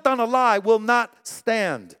whatever's built on a lie will not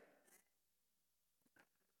stand.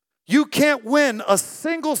 You can't win a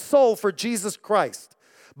single soul for Jesus Christ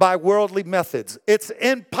by worldly methods. It's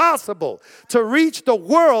impossible to reach the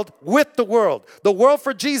world with the world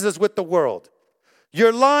for Jesus with the world.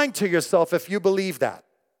 You're lying to yourself if you believe that.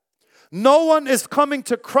 No one is coming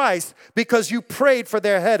to Christ because you prayed for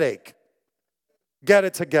their headache. Get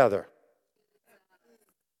it together.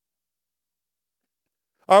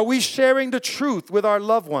 Are we sharing the truth with our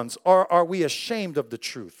loved ones, or are we ashamed of the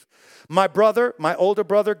truth? My brother, my older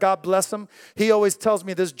brother, God bless him, he always tells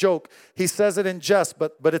me this joke. He says it in jest,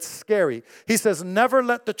 but it's scary. He says, never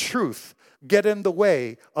let the truth get in the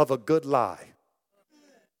way of a good lie.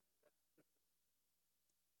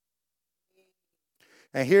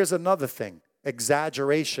 And here's another thing,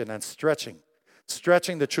 exaggeration and stretching.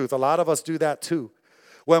 Stretching the truth. A lot of us do that too.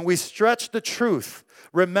 When we stretch the truth,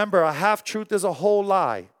 remember, a half-truth is a whole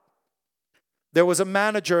lie. There was a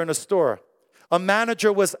manager in a store. A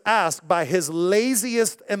manager was asked by his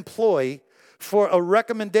laziest employee for a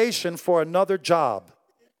recommendation for another job.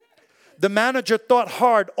 The manager thought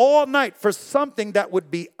hard all night for something that would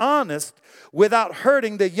be honest without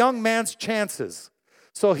hurting the young man's chances.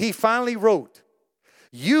 So he finally wrote,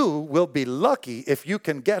 "You will be lucky if you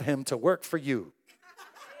can get him to work for you."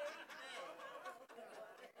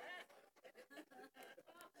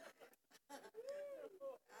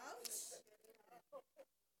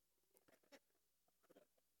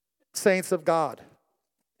 Saints of God,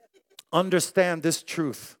 understand this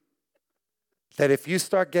truth, that if you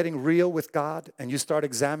start getting real with God and you start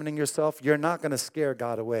examining yourself, you're not going to scare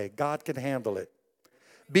God away. God can handle it.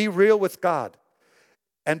 Be real with God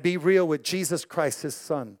and be real with Jesus Christ, his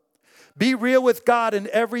son. Be real with God in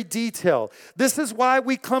every detail. This is why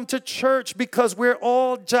we come to church, because we're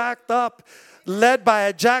all jacked up. Led by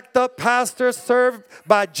a jacked up pastor, served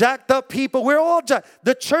by jacked up people. We're all jacked.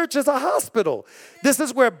 The church is a hospital. This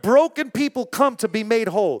is where broken people come to be made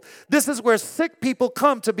whole. This is where sick people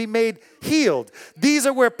come to be made healed. These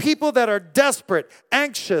are where people that are desperate,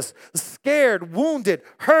 anxious, scared, wounded,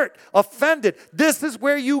 hurt, offended. This is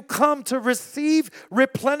where you come to receive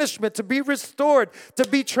replenishment, to be restored, to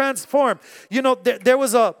be transformed. You know, there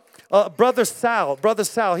was Brother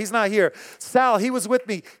Sal, he's not here. Sal, he was with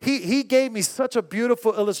me. He gave me such a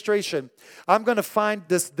beautiful illustration. I'm going to find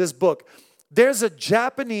this book. There's a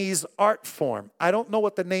Japanese art form. I don't know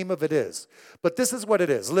what the name of it is, but this is what it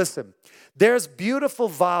is. Listen, there's beautiful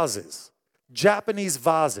vases Japanese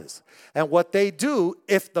vases. And what they do,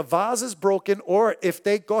 if the vase is broken or if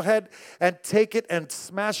they go ahead and take it and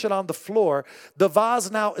smash it on the floor, the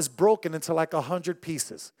vase now is broken into like 100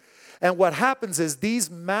 pieces. And what happens is these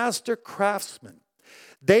master craftsmen,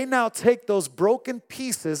 they now take those broken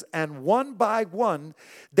pieces and one by one,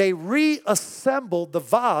 they reassemble the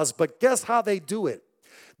vase. But guess how they do it?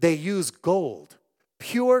 They use gold,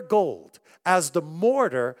 pure gold, as the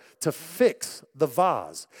mortar to fix the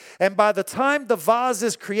vase. And by the time the vase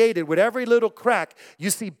is created, with every little crack, you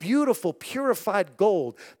see beautiful, purified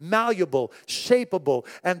gold, malleable, shapeable,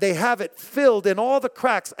 and they have it filled in all the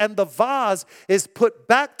cracks, and the vase is put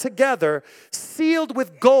back together, sealed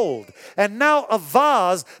with gold. And now a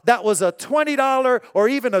vase that was a $20 or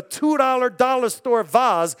even a $2 dollar store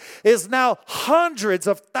vase is now hundreds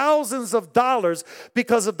of thousands of dollars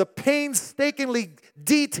because of the painstakingly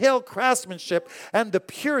detailed craftsmanship and the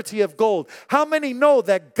purity of gold. How many know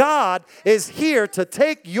that God is here to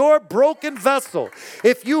take your broken vessel?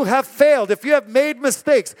 If you have failed, if you have made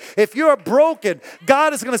mistakes, if you are broken,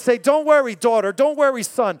 God is going to say, don't worry, daughter, don't worry,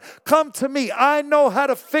 son, come to me. I know how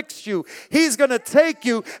to fix you. He's going to take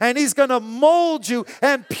you and he's going to mold you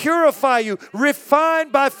and purify you,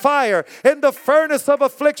 refined by fire in the furnace of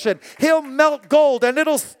affliction. He'll melt gold and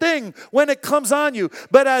it'll sting when it comes on you.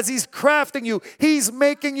 But as he's crafting you, he's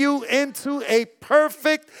making you into a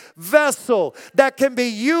perfect vessel that can be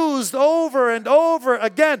used over and over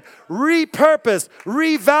again, repurposed,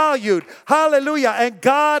 revalued. Hallelujah. And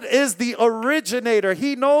God is the originator.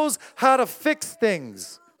 He knows how to fix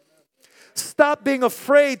things. Stop being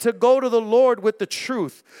afraid to go to the Lord with the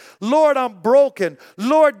truth. Lord, I'm broken.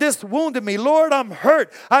 Lord, this wounded me. Lord, I'm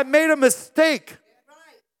hurt. I made a mistake.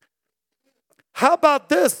 How about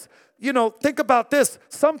this? You know, think about this.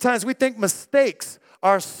 Sometimes we think mistakes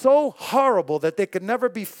are so horrible that they could never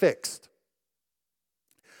be fixed.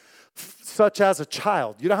 Such as a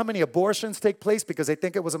child. You know how many abortions take place because they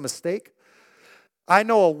think it was a mistake? I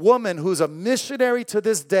know a woman who's a missionary to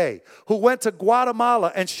this day who went to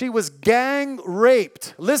Guatemala and she was gang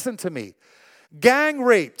raped. Listen to me. Gang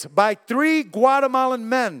raped by 3 Guatemalan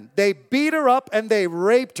men. They beat her up and they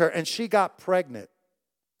raped her and she got pregnant.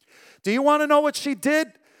 Do you want to know what she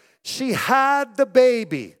did? She had the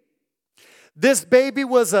baby. This baby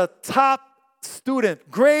was a top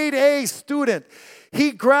student, grade A student.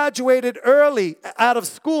 He graduated early out of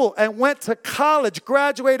school and went to college,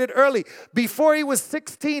 graduated early. Before he was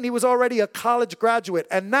 16, he was already a college graduate.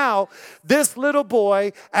 And now this little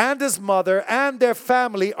boy and his mother and their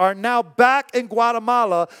family are now back in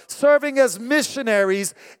Guatemala serving as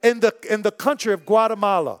missionaries in the country of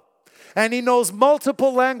Guatemala. And he knows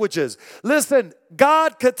multiple languages. Listen,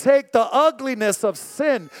 God could take the ugliness of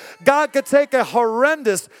sin. God could take a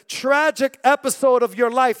horrendous, tragic episode of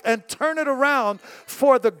your life and turn it around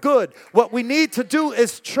for the good. What we need to do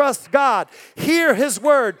is trust God. Hear his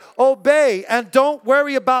word, obey, and don't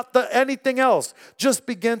worry about anything else. Just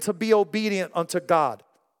begin to be obedient unto God.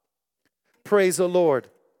 Praise the Lord.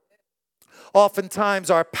 Oftentimes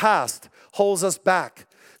our past holds us back.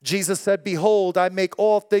 Jesus said, behold, I make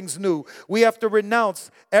all things new. We have to renounce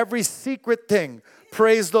every secret thing.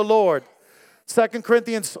 Praise the Lord. 2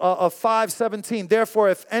 Corinthians 5:17. Therefore,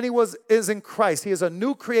 if anyone is in Christ, he is a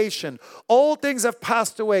new creation. All things have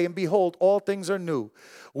passed away, and behold, all things are new.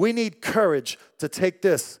 We need courage to take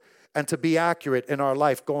this and to be accurate in our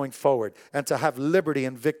life going forward and to have liberty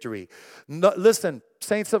and victory. No, listen,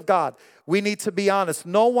 saints of God, we need to be honest.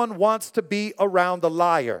 No one wants to be around a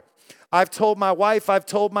liar. I've told my wife, I've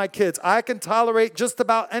told my kids, I can tolerate just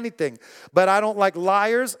about anything, but I don't like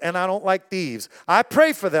liars and I don't like thieves. I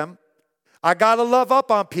pray for them. I got to love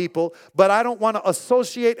up on people, but I don't want to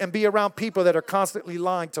associate and be around people that are constantly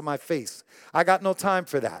lying to my face. I got no time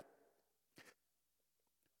for that.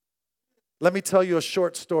 Let me tell you a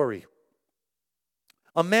short story.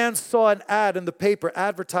 A man saw an ad in the paper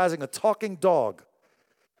advertising a talking dog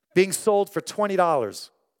being sold for $20.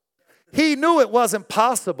 He knew it wasn't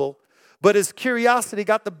possible, but his curiosity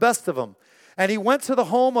got the best of him. And he went to the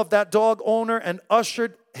home of that dog owner and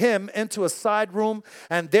ushered him into a side room.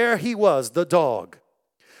 And there he was, the dog.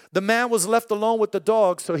 The man was left alone with the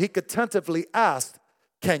dog, so he could tentatively ask,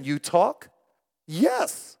 can you talk?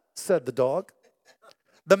 Yes, said the dog.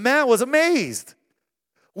 The man was amazed.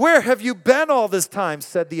 Where have you been all this time?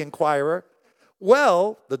 Said the inquirer.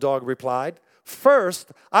 Well, the dog replied,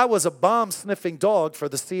 first, I was a bomb-sniffing dog for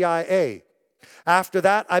the CIA. After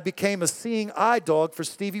that, I became a seeing eye dog for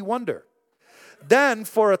Stevie Wonder. Then,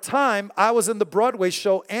 for a time, I was in the Broadway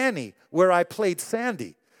show Annie, where I played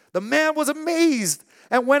Sandy. The man was amazed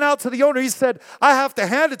and went out to the owner. He said, I have to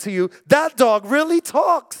hand it to you. That dog really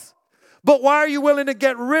talks. But why are you willing to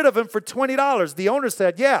get rid of him for $20? The owner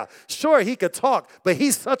said, yeah, sure, he could talk, but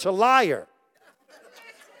he's such a liar.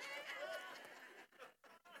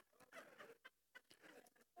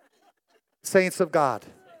 Saints of God,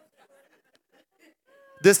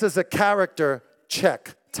 this is a character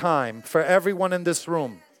check time for everyone in this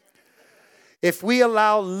room. If we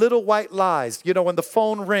allow little white lies, you know, when the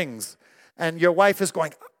phone rings and your wife is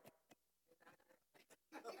going,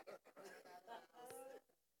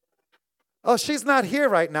 oh, she's not here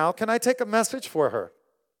right now. Can I take a message for her?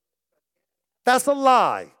 That's a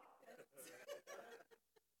lie.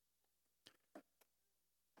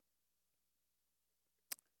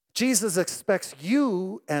 Jesus expects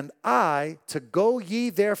you and I to go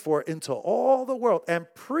ye therefore into all the world and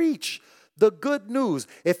preach the good news.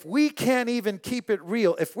 If we can't even keep it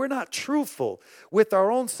real, if we're not truthful with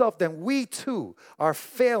our own self, then we too are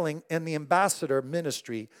failing in the ambassador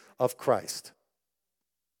ministry of Christ.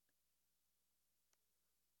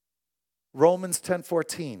 Romans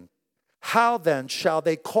 10:14. How then shall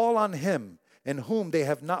they call on him in whom they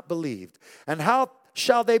have not believed? And how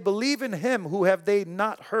shall they believe in him who have they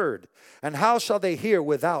not heard? And how shall they hear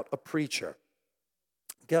without a preacher?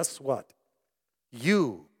 Guess what?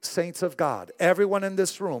 You, saints of God, everyone in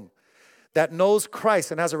this room that knows Christ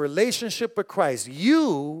and has a relationship with Christ,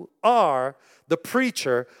 you are the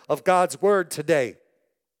preacher of God's word today.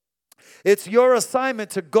 It's your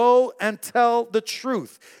assignment to go and tell the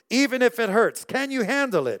truth, even if it hurts. Can you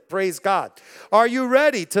handle it? Praise God. Are you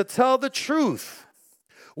ready to tell the truth?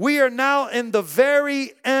 We are now in the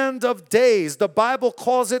very end of days. The Bible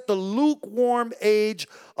calls it the lukewarm age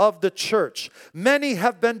of the church. Many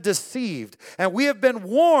have been deceived, and we have been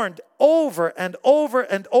warned over and over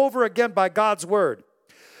and over again by God's word.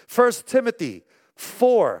 1 Timothy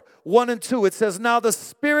 4:1-2, it says, now the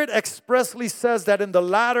Spirit expressly says that in the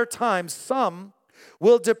latter times some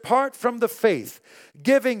will depart from the faith,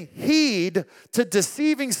 giving heed to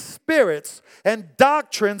deceiving spirits and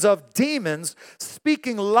doctrines of demons,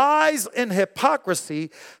 speaking lies in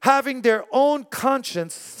hypocrisy, having their own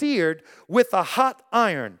conscience seared with a hot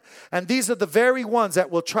iron. And these are the very ones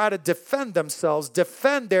that will try to defend themselves,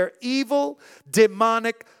 defend their evil,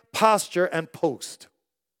 demonic posture and post.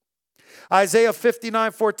 Isaiah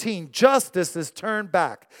 59:14, justice is turned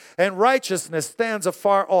back, and righteousness stands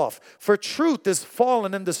afar off. For truth is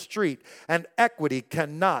fallen in the street, and equity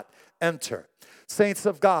cannot enter. Saints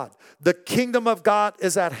of God, the kingdom of God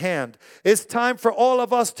is at hand. It's time for all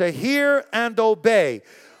of us to hear and obey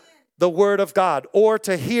the word of God, or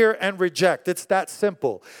to hear and reject. It's that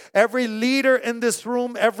simple. Every leader in this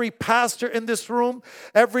room, every pastor in this room,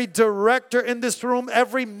 every director in this room,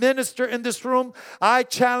 every minister in this room, I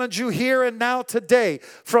challenge you here and now today,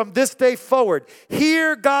 from this day forward,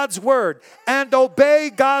 hear God's word and obey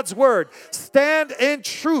God's word. Stand in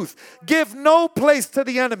truth. Give no place to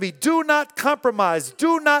the enemy. Do not compromise.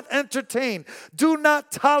 Do not entertain. Do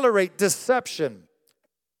not tolerate deception.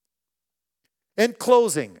 In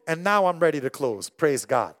closing, and now I'm ready to close, praise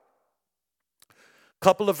God.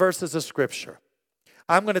 Couple of verses of scripture.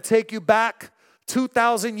 I'm going to take you back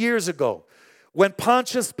 2,000 years ago when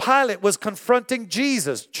Pontius Pilate was confronting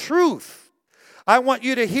Jesus. Truth. I want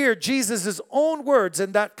you to hear Jesus' own words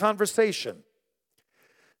in that conversation.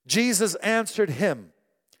 Jesus answered him,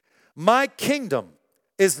 my kingdom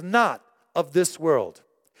is not of this world.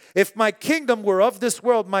 If my kingdom were of this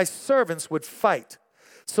world, my servants would fight,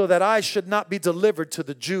 so that I should not be delivered to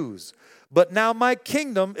the Jews. But now my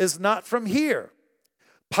kingdom is not from here.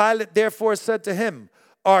 Pilate therefore said to him,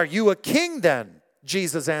 are you a king then?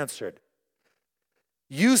 Jesus answered,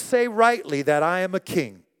 you say rightly that I am a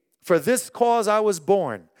king. For this cause I was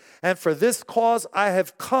born, and for this cause I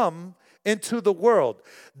have come into the world,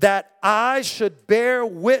 that I should bear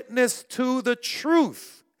witness to the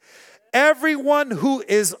truth. Everyone who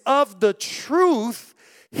is of the truth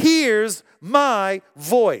hears my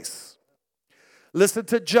voice. Listen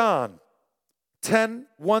to John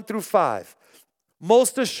 10:1-5.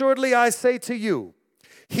 Most assuredly I say to you,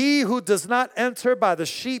 he who does not enter by the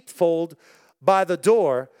sheepfold by the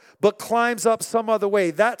door, but climbs up some other way,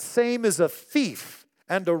 that same is a thief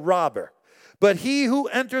and a robber. But he who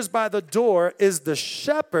enters by the door is the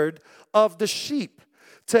shepherd of the sheep.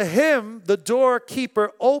 To him the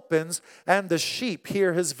doorkeeper opens, and the sheep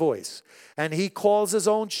hear his voice. And he calls his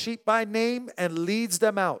own sheep by name and leads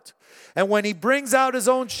them out. And when he brings out his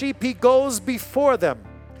own sheep, he goes before them.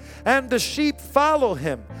 And the sheep follow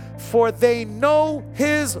him, for they know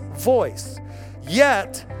his voice.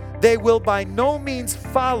 Yet they will by no means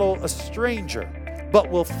follow a stranger, but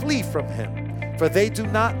will flee from him, for they do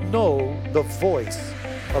not know the voice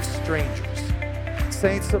of strangers.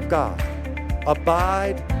 Saints of God,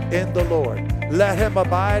 abide in the Lord. Let him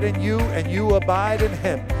abide in you and you abide in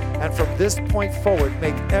him. And from this point forward,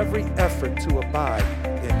 make every effort to abide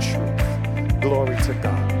in truth. Glory to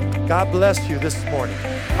God. God bless you this morning.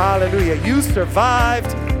 Hallelujah. You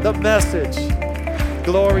survived the message.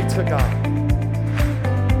 Glory to God.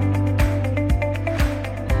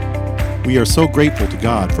 We are so grateful to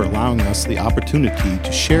God for allowing us the opportunity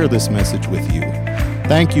to share this message with you.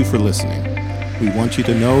 Thank you for listening. We want you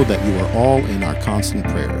to know that you are all in our constant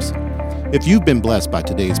prayers. If you've been blessed by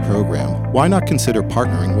today's program, why not consider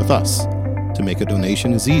partnering with us? To make a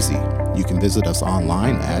donation is easy. You can visit us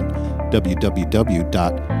online at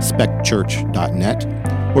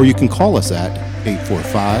www.specchurch.net, or you can call us at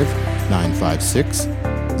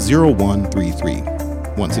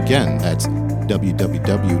 845-956-0133. Once again, that's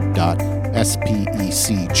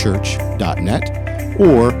www.specchurch.net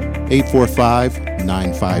or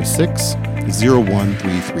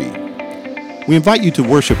 845-956-0133. We invite you to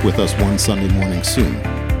worship with us one Sunday morning soon.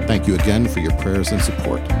 Thank you again for your prayers and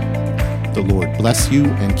support. The Lord bless you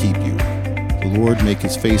and keep you. The Lord make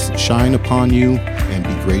his face shine upon you and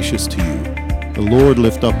be gracious to you. The Lord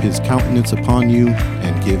lift up his countenance upon you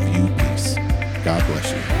and give you peace. God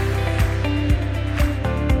bless you.